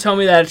 Be sure to tell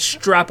me that it's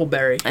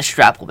Strappleberry. A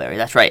Strappleberry,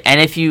 that's right.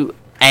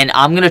 And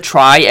I'm going to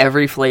try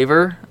every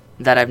flavor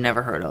that I've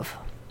never heard of.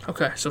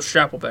 Okay, so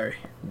Strappleberry.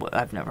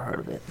 I've never heard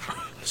of it.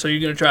 So you're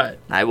going to try it.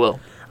 I will.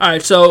 All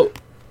right, so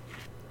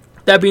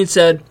that being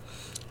said,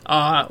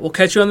 we'll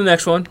catch you on the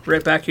next one.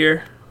 Right back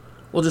here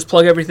We'll just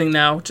plug everything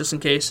now, just in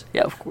case.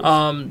 Yeah, of course.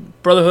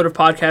 Brotherhood of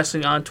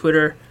Podcasting on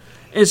Twitter,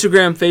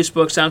 Instagram,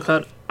 Facebook,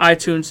 SoundCloud,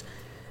 iTunes,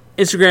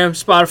 Instagram,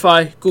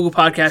 Spotify, Google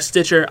Podcast,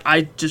 Stitcher.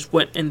 I just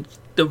went in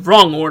the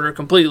wrong order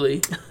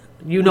completely.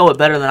 You know it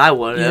better than I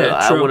would. Yeah,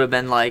 I true. would have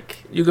been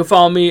like... You can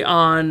follow me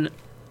on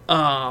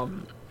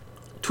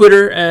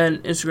Twitter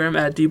and Instagram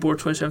at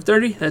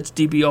dbor2730. That's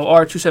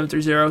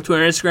DBOR2730.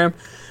 Twitter and Instagram.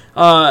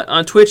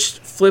 On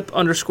Twitch,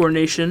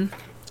 flip_nation.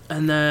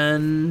 And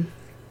then,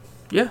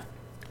 yeah.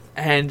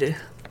 And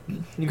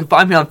you can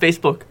find me on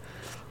Facebook.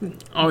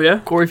 Oh, yeah?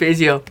 Corey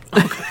Fazio.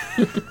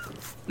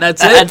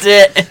 That's it? That's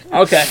it.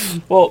 Okay.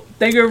 Well,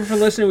 thank you everyone for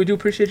listening. We do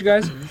appreciate you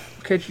guys.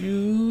 Catch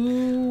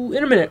you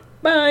in a minute.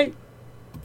 Bye.